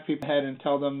 smack people in the head and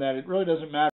tell them that it really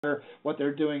doesn't matter what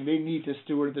they're doing. They need to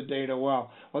steward the data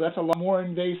well. Well, that's a lot more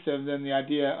invasive than the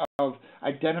idea of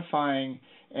identifying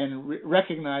and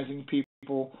recognizing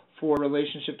people for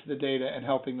relationship to the data and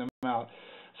helping them out.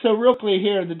 So real quickly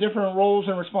here, the different roles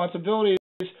and responsibilities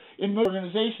in most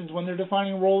organizations, when they're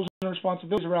defining roles and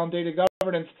responsibilities around data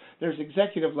governance, there's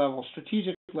executive level,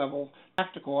 strategic level,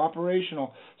 tactical,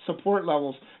 operational, support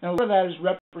levels. And a lot of that is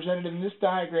represented in this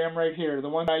diagram right here, the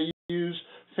one I use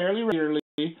fairly regularly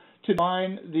to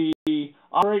define the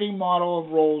operating model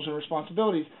of roles and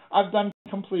responsibilities. I've done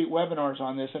complete webinars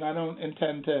on this, and I don't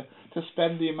intend to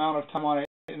spend the amount of time on it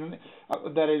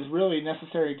that is really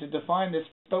necessary to define this,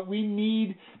 but we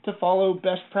need to follow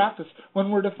best practice when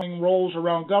we're defining roles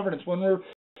around governance, when we're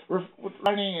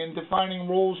running and defining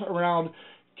roles around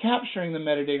capturing the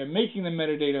metadata, making the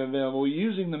metadata available,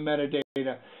 using the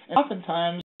metadata. And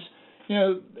oftentimes,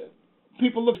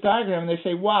 people look at the diagram and they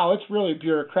say, wow, it's really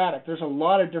bureaucratic. There's a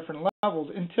lot of different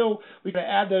levels, until we can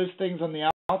add those things on the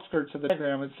outskirts of the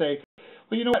diagram and say,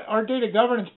 well, you know what, our data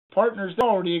governance partners, they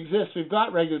already exist. We've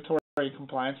got regulatory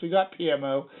compliance, we've got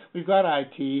PMO, we've got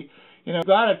IT, we've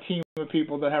got a team of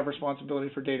people that have responsibility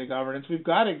for data governance, we've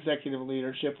got executive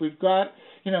leadership, we've got,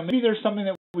 maybe there's something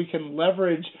that we can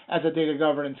leverage as a data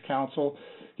governance council.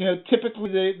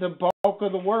 Typically the bulk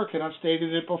of the work, and I've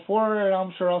stated it before, and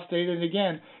I'm sure I'll state it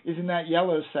again, is in that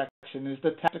yellow section, is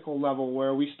the tactical level,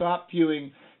 where we stop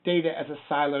viewing data as a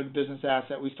siloed business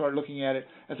asset. We start looking at it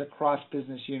as a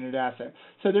cross-business unit asset.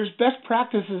 So there's best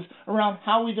practices around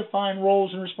how we define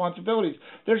roles and responsibilities.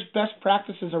 There's best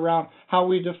practices around how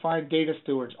we define data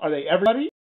stewards. Are they everybody,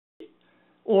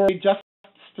 or are they just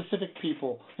specific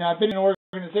people? Now, I've been in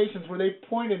organizations where they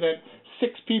pointed at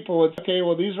 6 people and said, okay,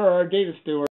 well, these are our data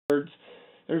stewards.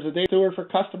 There's a data steward for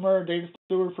customer, a data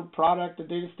steward for product, a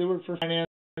data steward for finance.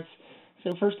 So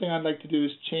the first thing I'd like to do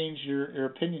is change your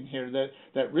opinion here,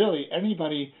 that really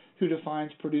anybody who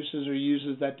defines, produces, or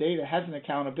uses that data has an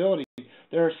accountability.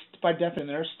 By definition,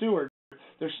 they're a steward.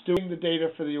 They're stewarding the data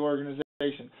for the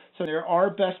organization. So there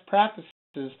are best practices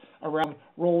around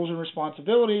roles and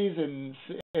responsibilities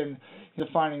and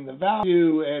defining the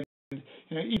value and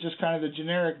just kind of the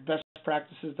generic best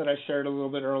practices that I shared a little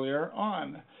bit earlier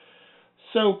on.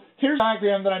 So here's a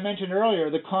diagram that I mentioned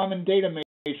earlier, the common data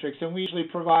matrix, and we usually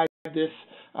provide this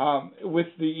with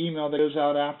the email that goes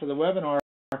out after the webinar,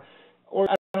 or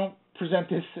I don't present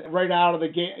this right out of the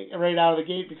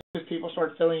gate because people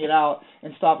start filling it out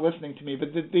and stop listening to me.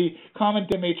 But the common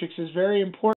data matrix is very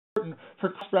important for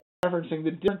cross-referencing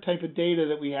the different type of data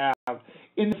that we have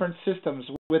in different systems,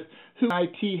 with who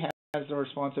IT has the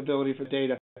responsibility for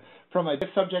data. From a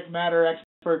subject matter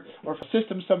expert or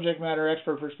system subject matter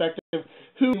expert perspective,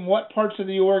 who in what parts of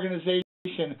the organization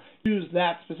use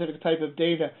that specific type of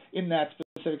data in that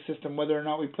specific system, whether or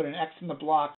not we put an X in the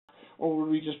block or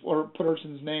put a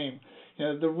person's name.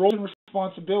 The roles and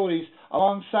responsibilities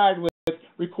alongside with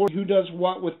recording who does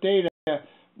what with data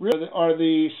really are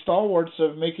the stalwarts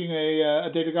of making a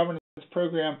data governance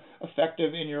program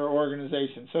effective in your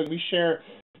organization. So we share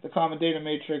the common data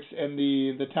matrix and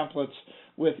the templates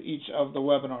with each of the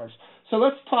webinars. So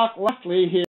let's talk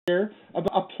lastly here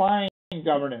about applying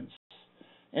governance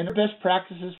and the best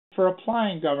practices for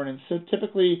applying governance. So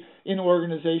typically in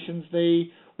organizations,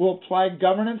 they will apply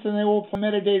governance and they will apply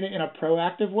metadata in a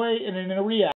proactive way and in a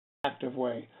reactive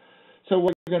way. So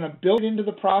we're going to build it into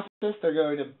the process, they're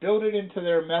going to build it into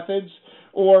their methods,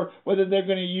 or whether they're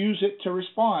going to use it to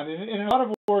respond. And in a lot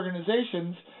of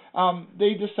organizations,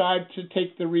 they decide to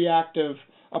take the reactive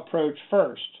approach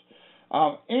first.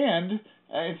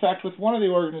 In fact, with one of the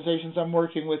organizations I'm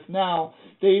working with now,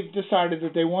 they've decided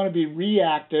that they want to be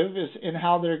reactive in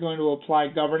how they're going to apply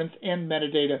governance and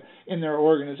metadata in their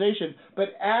organization. But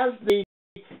as they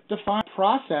define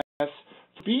process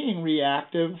for being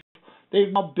reactive,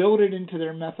 they've now built it into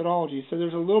their methodology. So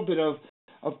there's a little bit of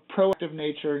proactive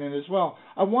nature in it as well.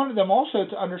 I wanted them also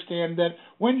to understand that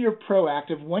when you're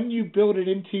proactive, when you build it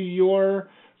into your,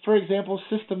 for example,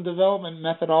 system development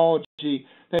methodology,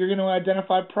 that you're going to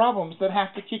identify problems that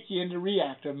have to kick you into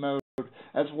reactive mode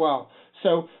as well.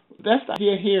 So the best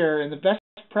idea here and the best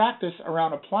practice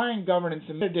around applying governance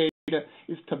and metadata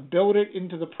is to build it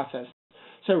into the process.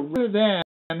 So rather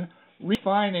than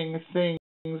redefining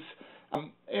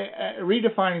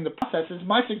the processes,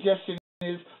 my suggestion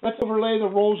is let's overlay the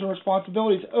roles and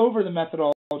responsibilities over the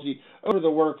methodology, over the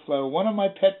workflow. One of my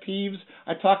pet peeves,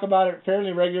 I talk about it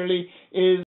fairly regularly,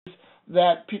 is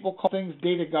that people call things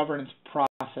data governance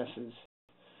processes.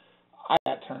 I like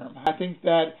that term. I think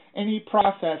that any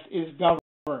process is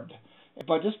governed,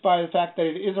 but just by the fact that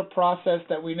it is a process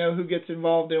that we know who gets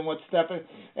involved in what step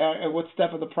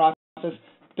of the process,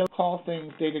 don't call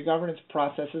things data governance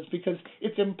processes, because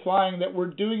it's implying that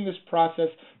we're doing this process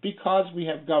because we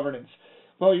have governance.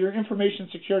 Well, your information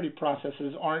security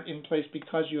processes aren't in place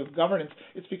because you have governance.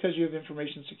 It's because you have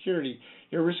information security.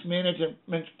 Your risk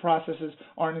management processes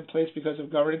aren't in place because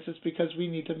of governance. It's because we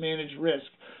need to manage risk.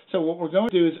 So what we're going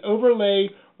to do is overlay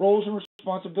roles and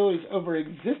responsibilities over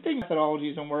existing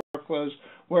methodologies and workflows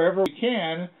wherever we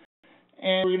can,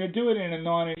 and we're going to do it in a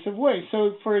non-invasive way.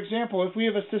 So, for example, if we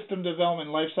have a system development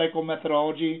lifecycle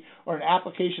methodology or an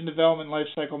application development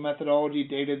lifecycle methodology,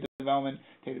 data development,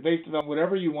 database development,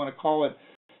 whatever you want to call it.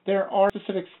 There are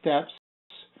specific steps,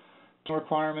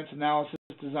 requirements, analysis,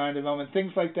 design, development,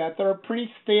 things like that are pretty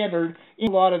standard in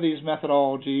a lot of these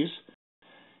methodologies.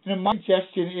 And my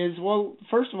suggestion is, well,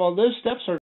 first of all, those steps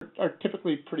are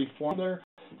typically pretty formal.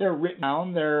 They're written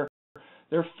down. They're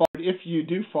followed if you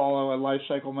do follow a life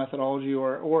cycle methodology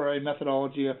or a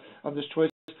methodology of this choice.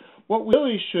 What we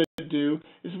really should do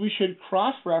is we should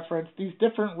cross-reference these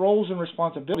different roles and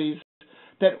responsibilities.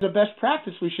 That the best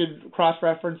practice, we should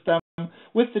cross-reference them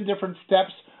with the different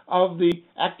steps of the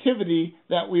activity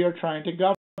that we are trying to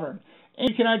govern. And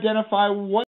you can identify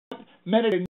what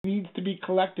metadata needs to be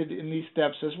collected in these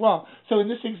steps as well. So in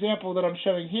this example that I'm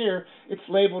showing here, it's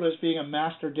labeled as being a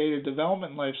master data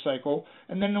development lifecycle,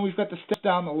 and then we've got the steps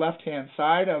down the left-hand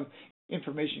side of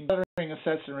information gathering,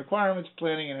 assessing requirements,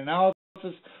 planning and analysis.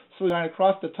 So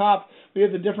across the top, we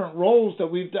have the different roles that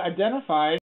we've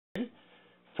identified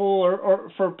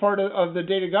for part of the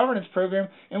data governance program,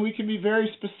 and we can be very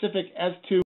specific as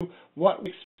to what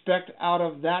we expect out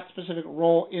of that specific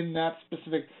role in that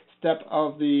specific step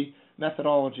of the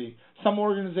methodology. Some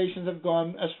organizations have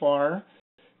gone as far,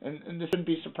 and this shouldn't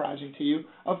be surprising to you,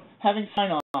 of having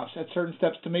sign-offs at certain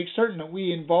steps to make certain that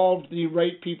we involved the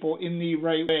right people in the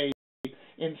right way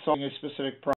in solving a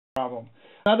specific problem.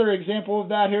 Another example of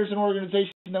that, here's an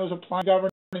organization that was applying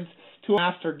governance to a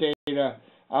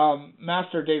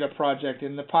master data project,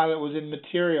 and the pilot was in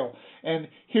material. And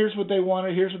here's what they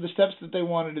wanted, here's what the steps that they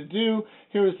wanted to do,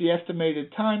 here was the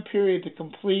estimated time period to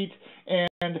complete,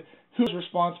 and who's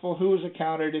responsible, who is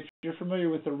accounted. If you're familiar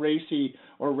with the RACI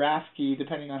or RASCI,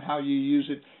 depending on how you use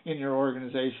it in your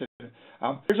organization.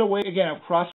 Here's a way, again, of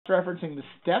cross-referencing the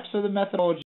steps of the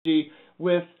methodology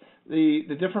with the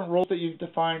different roles that you've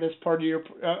defined as part of your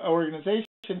organization,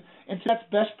 and so that's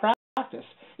best practice.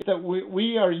 It's that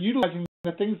we are utilizing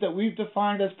the things that we've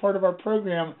defined as part of our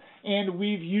program, and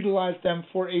we've utilized them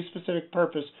for a specific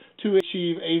purpose to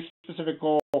achieve a specific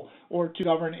goal or to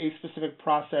govern a specific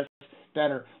process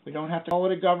better. We don't have to call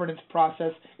it a governance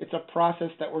process. It's a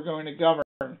process that we're going to govern,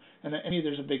 and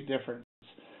there's a big difference.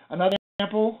 Another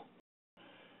example,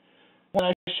 one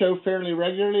I show fairly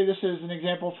regularly, this is an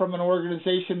example from an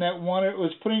organization that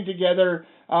was putting together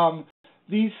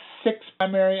these 6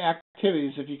 primary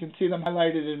activities, if you can see them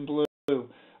highlighted in blue,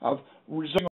 of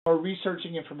resolving or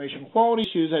researching information quality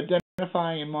issues,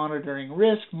 identifying and monitoring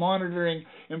risk, monitoring,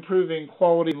 improving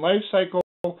quality and life cycle.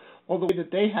 Well, the way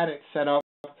that they had it set up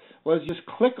was just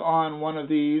click on one of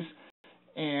these,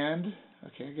 and,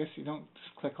 okay, I guess you don't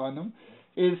just click on them,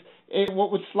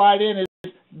 what would slide in is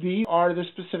these are the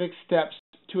specific steps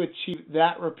to achieve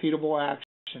that repeatable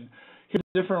action. Here's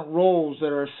the different roles that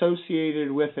are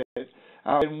associated with it,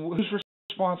 and who's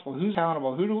responsible, who's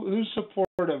accountable, who's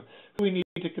supportive, who we need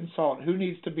to consult, who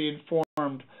needs to be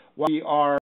informed while we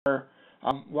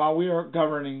are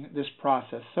governing this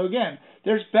process. So again,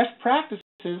 there's best practices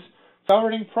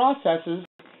governing processes,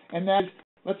 and that is,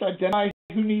 let's identify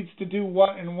who needs to do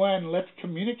what and when. Let's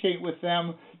communicate with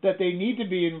them that they need to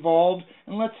be involved,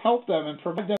 and let's help them and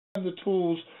provide them the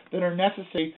tools that are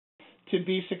necessary to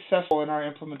be successful in our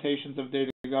implementations of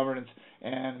data governance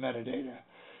and metadata.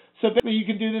 So basically, you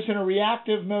can do this in a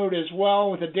reactive mode as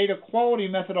well with a data quality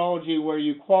methodology where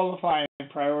you qualify and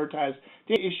prioritize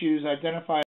data issues,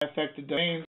 identify affected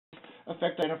domains,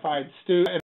 affected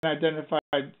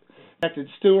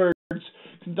stewards,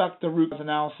 conduct the root cause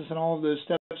analysis and all of those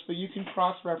steps, but you can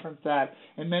cross-reference that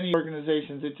in many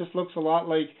organizations. It just looks a lot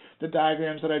like the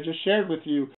diagrams that I just shared with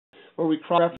you, where we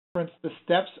cross-reference the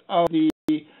steps of the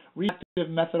reactive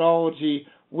methodology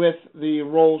with the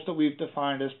roles that we've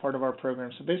defined as part of our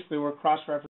program. So basically, we're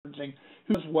cross-referencing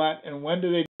who does what and when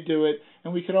do they do it,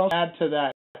 and we can also add to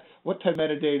that what type of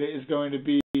metadata is going to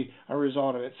be a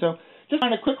result of it. So just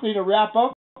kind of quickly to wrap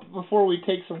up before we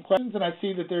take some questions, and I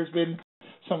see that there's been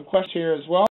some questions here as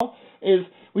well, is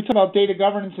we talk about data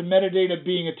governance and metadata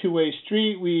being a two-way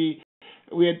street. We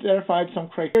identified some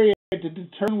criteria to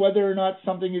determine whether or not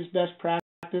something is best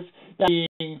practice, that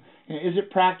being, is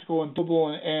it practical and doable,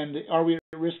 and are we at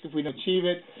risk if we don't achieve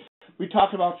it? We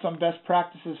talked about some best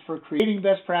practices for creating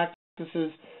best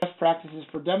practices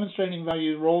for demonstrating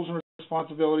value, roles and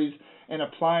responsibilities, and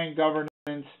applying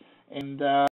governance, and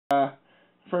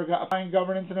for applying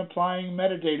governance and applying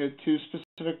metadata to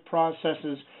specific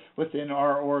processes within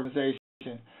our organization.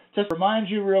 Just to remind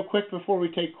you real quick before we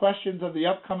take questions of the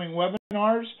upcoming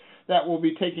webinars that will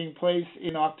be taking place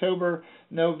in October,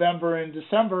 November, and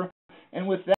December. And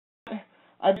with that,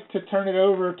 I'd like to turn it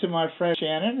over to my friend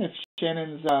Shannon, if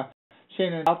Shannon's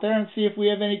out there, and see if we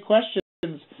have any questions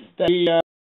that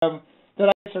I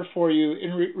answer for you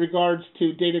in regards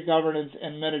to data governance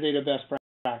and metadata best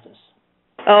practice.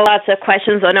 Oh, lots of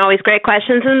questions, and always great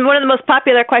questions. And one of the most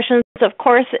popular questions, of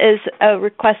course, is a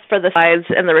request for the slides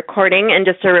and the recording. And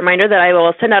just a reminder that I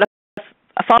will send out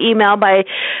a follow email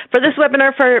for this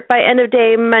webinar by end of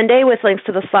day Monday with links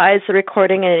to the slides, the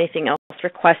recording, and anything else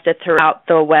requested throughout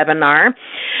the webinar.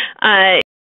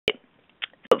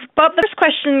 Bob, the first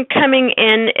question coming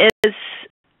in is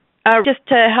just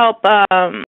to help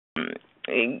the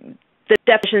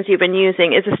definitions you've been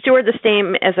using. Is a steward the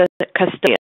same as a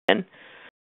custodian?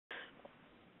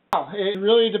 Well, it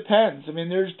really depends. I mean,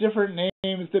 there's different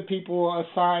names that people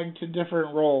assign to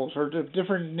different roles, or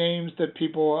different names that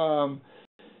people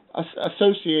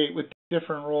associate with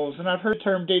different roles. And I've heard the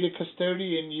term data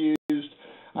custodian used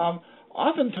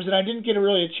oftentimes, and I didn't get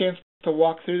a chance to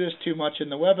walk through this too much in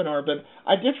the webinar, but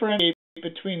I differentiate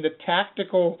between the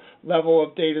tactical level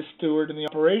of data steward and the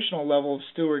operational level of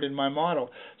steward in my model.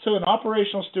 So an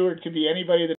operational steward could be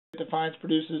anybody that defines,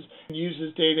 produces, and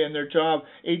uses data in their job.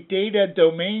 A data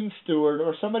domain steward,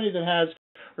 or somebody that has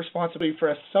responsibility for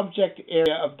a subject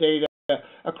area of data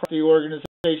across the organization,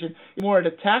 is more at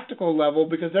a tactical level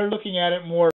because they're looking at it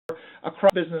more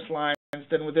across business lines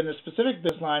than within a specific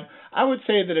business line. I would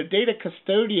say that a data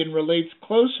custodian relates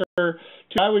closer to,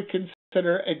 I would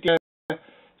consider, a data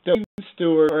domain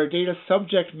steward or a data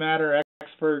subject matter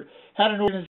expert. Had an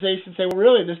organization say, well,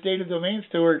 really, this data domain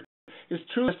steward is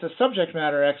truly just a subject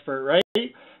matter expert, right?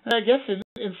 And I guess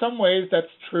in some ways that's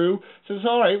true. So it's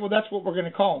all right, well, that's what we're going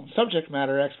to call them, subject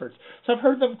matter experts. So I've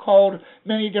heard them called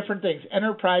many different things.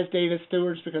 Enterprise data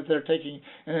stewards, because they're taking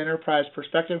an enterprise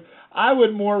perspective. I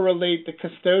would more relate the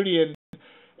custodian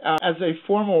as a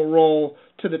formal role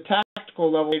to the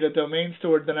tactical level data domain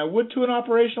steward than I would to an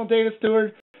operational data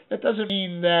steward. That doesn't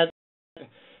mean that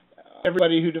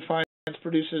everybody who defines,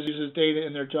 produces, uses data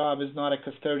in their job is not a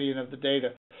custodian of the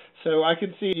data. So I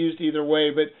can see it used either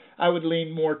way, but I would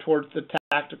lean more towards the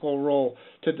tactical role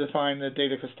to define the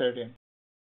data custodian.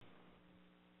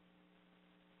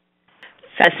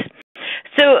 Yes.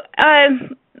 So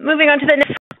moving on to the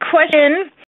next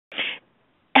question,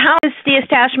 how is the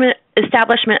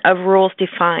establishment of rules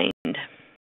defined?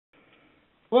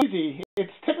 Well, easy.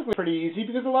 It's typically pretty easy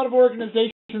because a lot of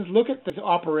organizations look at this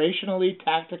operationally,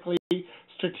 tactically,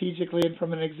 strategically, and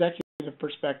from an executive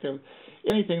perspective.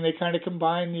 Anything, they kind of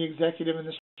combine the executive and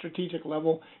the strategic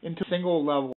level into a single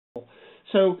level.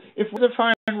 So if we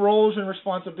define roles and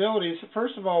responsibilities,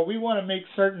 first of all, we want to make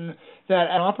certain that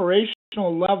at an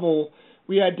operational level,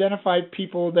 we identify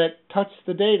people that touch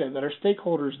the data, that are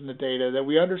stakeholders in the data, that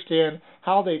we understand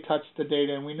how they touch the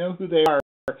data, and we know who they are,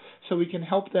 so we can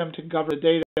help them to govern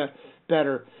the data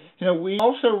better. You know, we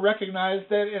also recognize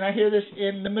that, and I hear this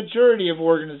in the majority of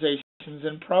organizations,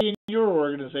 and probably in your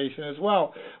organization as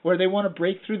well, where they want to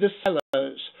break through the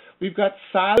silos. We've got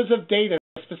silos of data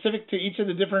specific to each of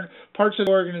the different parts of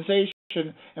the organization,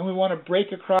 and we want to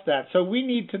break across that. So we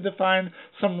need to define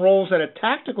some roles at a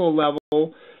tactical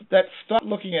level that start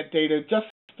looking at data just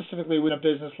specifically within a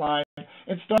business line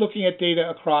and start looking at data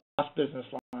across business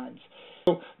lines.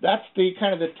 So that's the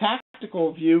kind of the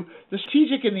tactical view. The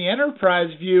strategic and the enterprise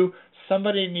view,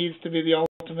 somebody needs to be the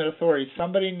ultimate authority.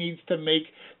 Somebody needs to make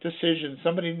decisions.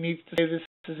 Somebody needs to say this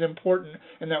is important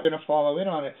and that we're going to follow in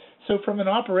on it. So from an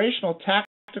operational,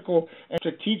 tactical, and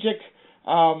strategic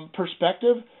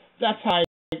perspective, that's how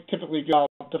I typically go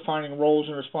about defining roles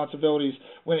and responsibilities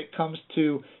when it comes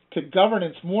to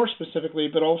governance more specifically,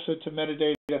 but also to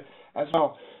metadata as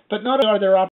well. But not only are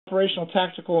there operational,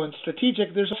 tactical, and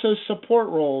strategic, there's also support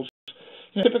roles.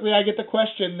 You know, typically I get the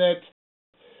question that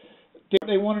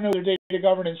they want to know their data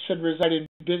governance should reside in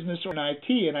business or in IT,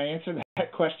 and I answer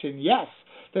that question yes,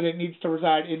 that it needs to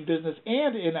reside in business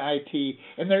and in IT.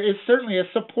 And there is certainly a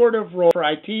supportive role for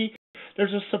IT.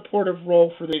 There's a supportive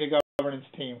role for the data governance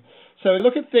team. So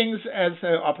look at things as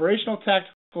operational,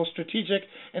 tactical, strategic,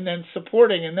 and then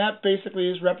supporting, and that basically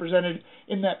is represented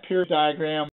in that period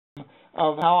diagram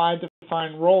of how I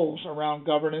define roles around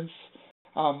governance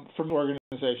from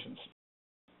organizations.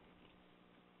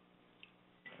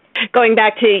 Going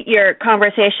back to your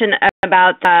conversation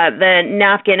about the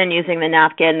napkin and using the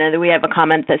napkin, we have a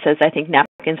comment that says, I think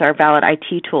napkins are valid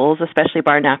IT tools, especially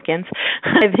bar napkins.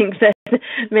 I think that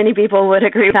many people would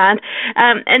agree with that.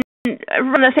 And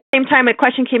from the same time, a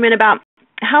question came in about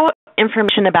how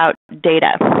information about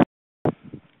data.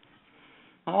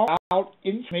 How about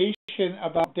information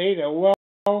about data? Well,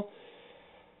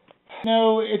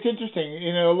 no, it's interesting.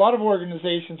 You know, a lot of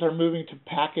organizations are moving to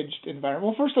packaged environment.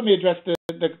 Well, first let me address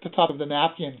the top of the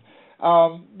napkin.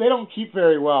 They don't keep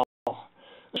very well,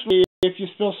 especially if you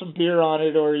spill some beer on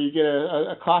it or you get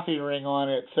a coffee ring on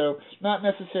it. So not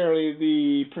necessarily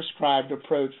the prescribed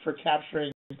approach for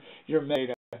capturing your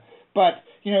metadata. But,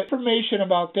 information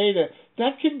about data,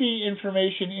 that can be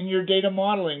information in your data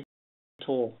modeling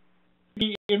tool. It can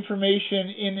be information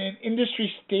in an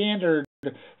industry standard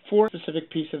for a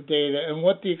specific piece of data and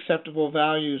what the acceptable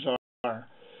values are.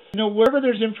 Wherever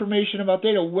there's information about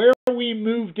data, where we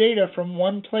move data from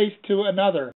one place to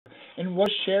another, and what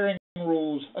sharing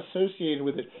rules associated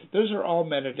with it, those are all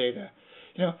metadata.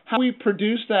 How we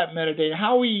produce that metadata,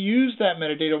 how we use that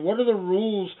metadata, what are the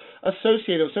rules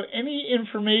associated. So any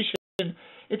information,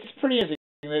 it's pretty amazing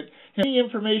that any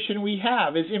information we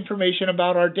have is information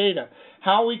about our data,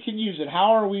 how we can use it,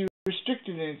 how are we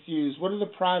restricted in its use, what are the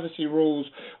privacy rules,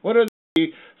 what are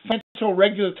the financial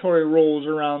regulatory rules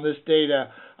around this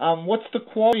data, what's the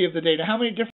quality of the data, how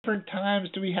many different times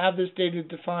do we have this data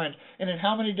defined, and in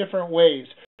how many different ways,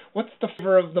 what's the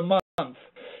flavor of the month.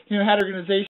 Had an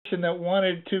organization that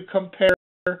wanted to compare,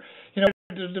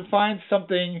 to define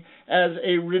something as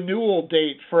a renewal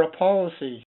date for a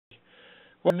policy.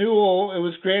 Renewal, it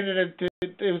was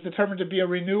determined to be a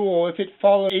renewal if it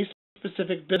followed a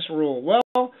specific business rule.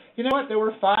 Well, you know what? There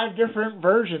were 5 different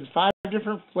versions, 5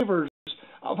 different flavors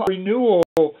of renewal,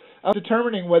 of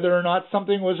determining whether or not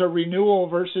something was a renewal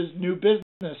versus new business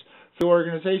for the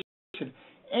organization.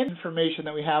 Any information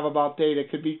that we have about data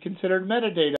could be considered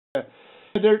metadata.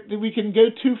 We can go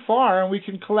too far and we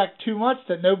can collect too much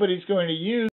that nobody's going to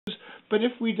use, but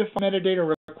if we define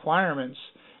metadata requirements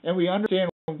and we understand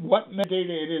what metadata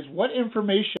it is, what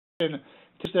information is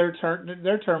their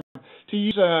term to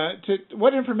use,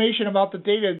 what information about the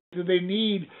data do they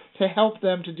need to help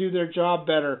them to do their job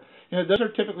better. Those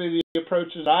are typically the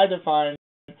approaches I define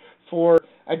for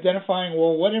identifying,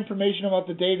 what information about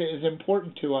the data is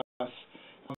important to us.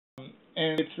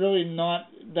 And it's really not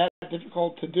that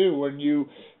difficult to do when you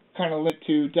kind of link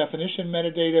to definition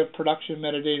metadata, production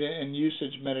metadata, and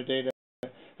usage metadata.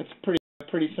 It's a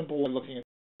pretty simple way of looking at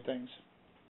things.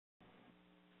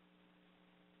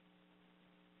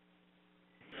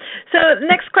 So the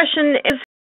next question is,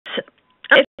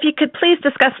 if you could please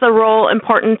discuss the role,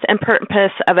 importance, and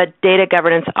purpose of a data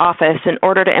governance office in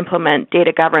order to implement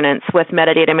data governance with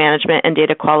metadata management and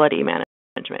data quality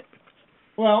management.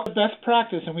 Well, best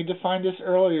practice, and we defined this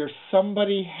earlier,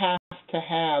 somebody has to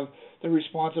have the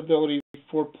responsibility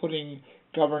for putting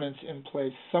governance in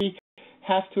place. Somebody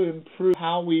has to improve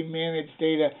how we manage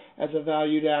data as a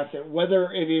valued asset,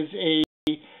 whether it is a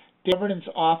data governance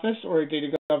office or a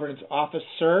data governance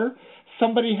officer.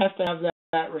 Somebody has to have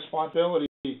that responsibility.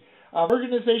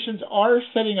 Organizations are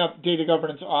setting up data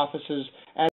governance offices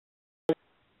as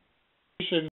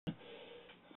still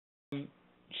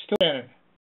Shannon.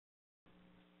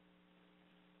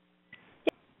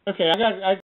 Okay,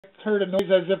 I heard a noise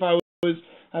as if I was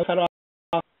cut off.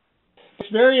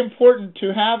 It's very important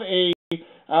to have a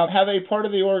part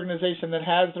of the organization that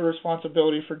has the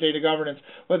responsibility for data governance,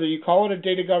 whether you call it a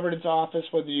data governance office,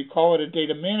 whether you call it a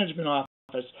data management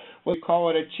office, whether you call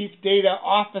it a chief data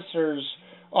officer's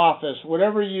office,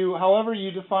 however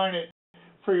you define it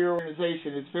for your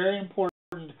organization. It's very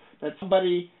important that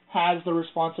somebody has the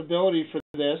responsibility for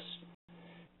this,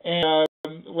 and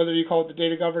whether you call it the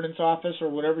data governance office or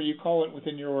whatever you call it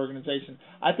within your organization.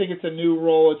 I think it's a new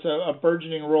role. It's a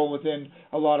burgeoning role within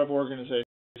a lot of organizations.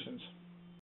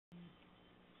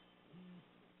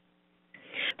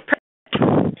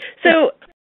 So,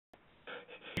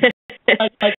 my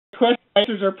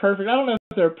answers are perfect. I don't know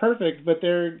if they're perfect, but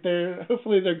they're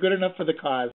hopefully they're good enough for the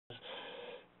cause.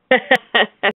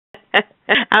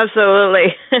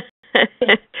 Absolutely.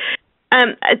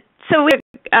 So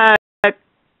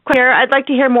Claire, I'd like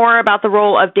to hear more about the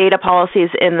role of data policies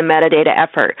in the metadata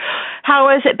effort. How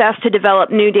is it best to develop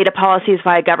new data policies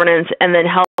via governance and then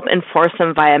help enforce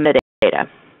them via metadata?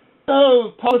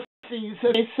 So, policies.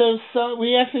 So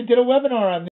we actually did a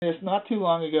webinar on this not too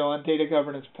long ago on data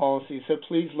governance policies. So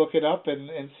please look it up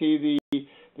and see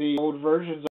the old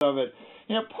versions of it.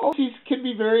 Policies can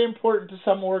be very important to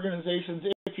some organizations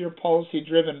if you're a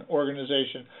policy-driven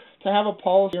organization. To have a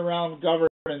policy around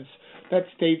governance that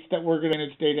states that we're going to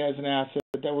manage data as an asset,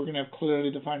 that we're going to have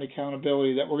clearly defined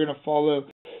accountability, that we're going to follow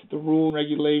the rules and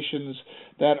regulations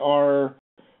that are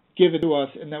given to us,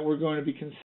 and that we're going to be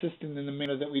consistent in the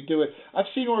manner that we do it. I've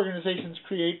seen organizations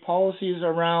create policies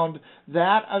around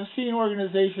that. I've seen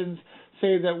organizations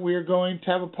say that we're going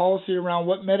to have a policy around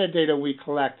what metadata we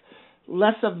collect.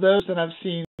 Less of those than I've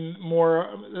seen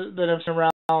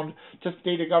around just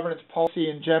data governance policy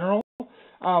in general.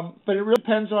 But it really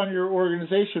depends on your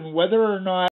organization whether or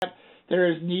not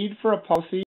there is need for a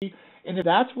policy, and if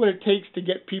that's what it takes to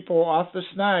get people off the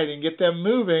schneid and get them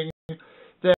moving,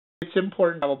 then it's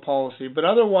important to have a policy. But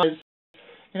otherwise,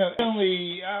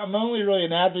 I'm only really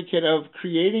an advocate of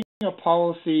creating a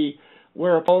policy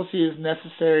where a policy is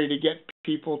necessary to get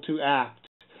people to act.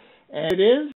 And if it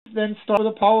is, then start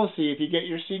with a policy. If you get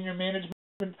your senior management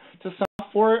to sign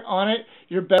for it on it,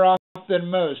 you're better off than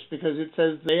most, because it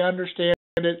says they understand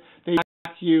it, they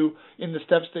back you in the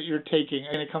steps that you're taking.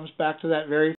 And it comes back to that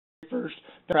very first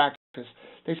practice.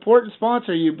 They support and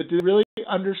sponsor you, but do they really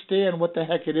understand what the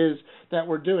heck it is that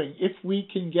we're doing? If we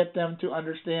can get them to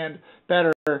understand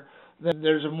better, then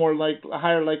there's a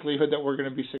higher likelihood that we're going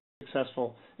to be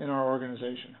successful in our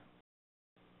organization.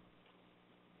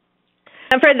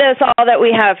 And for this, all that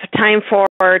we have time for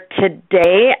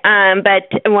today,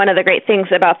 but one of the great things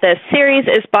about this series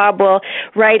is Bob will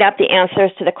write up the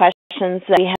answers to the questions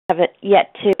that we have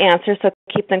yet to answer, so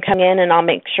keep them coming in, and I'll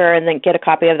make sure and then get a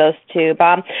copy of those to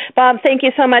Bob. Bob, thank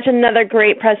you so much. Another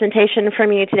great presentation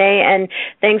from you today, and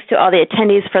thanks to all the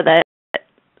attendees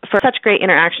for such great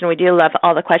interaction. We do love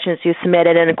all the questions you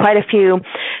submitted, and quite a few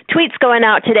tweets going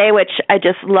out today, which I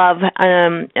just love,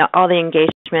 all the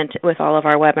engagement with all of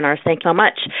our webinars. Thank you so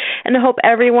much, and I hope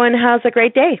everyone has a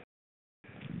great day.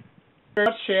 Thank you very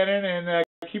much, Shannon, and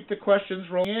keep the questions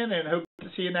rolling in, and hope to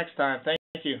see you next time. Thank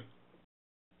you.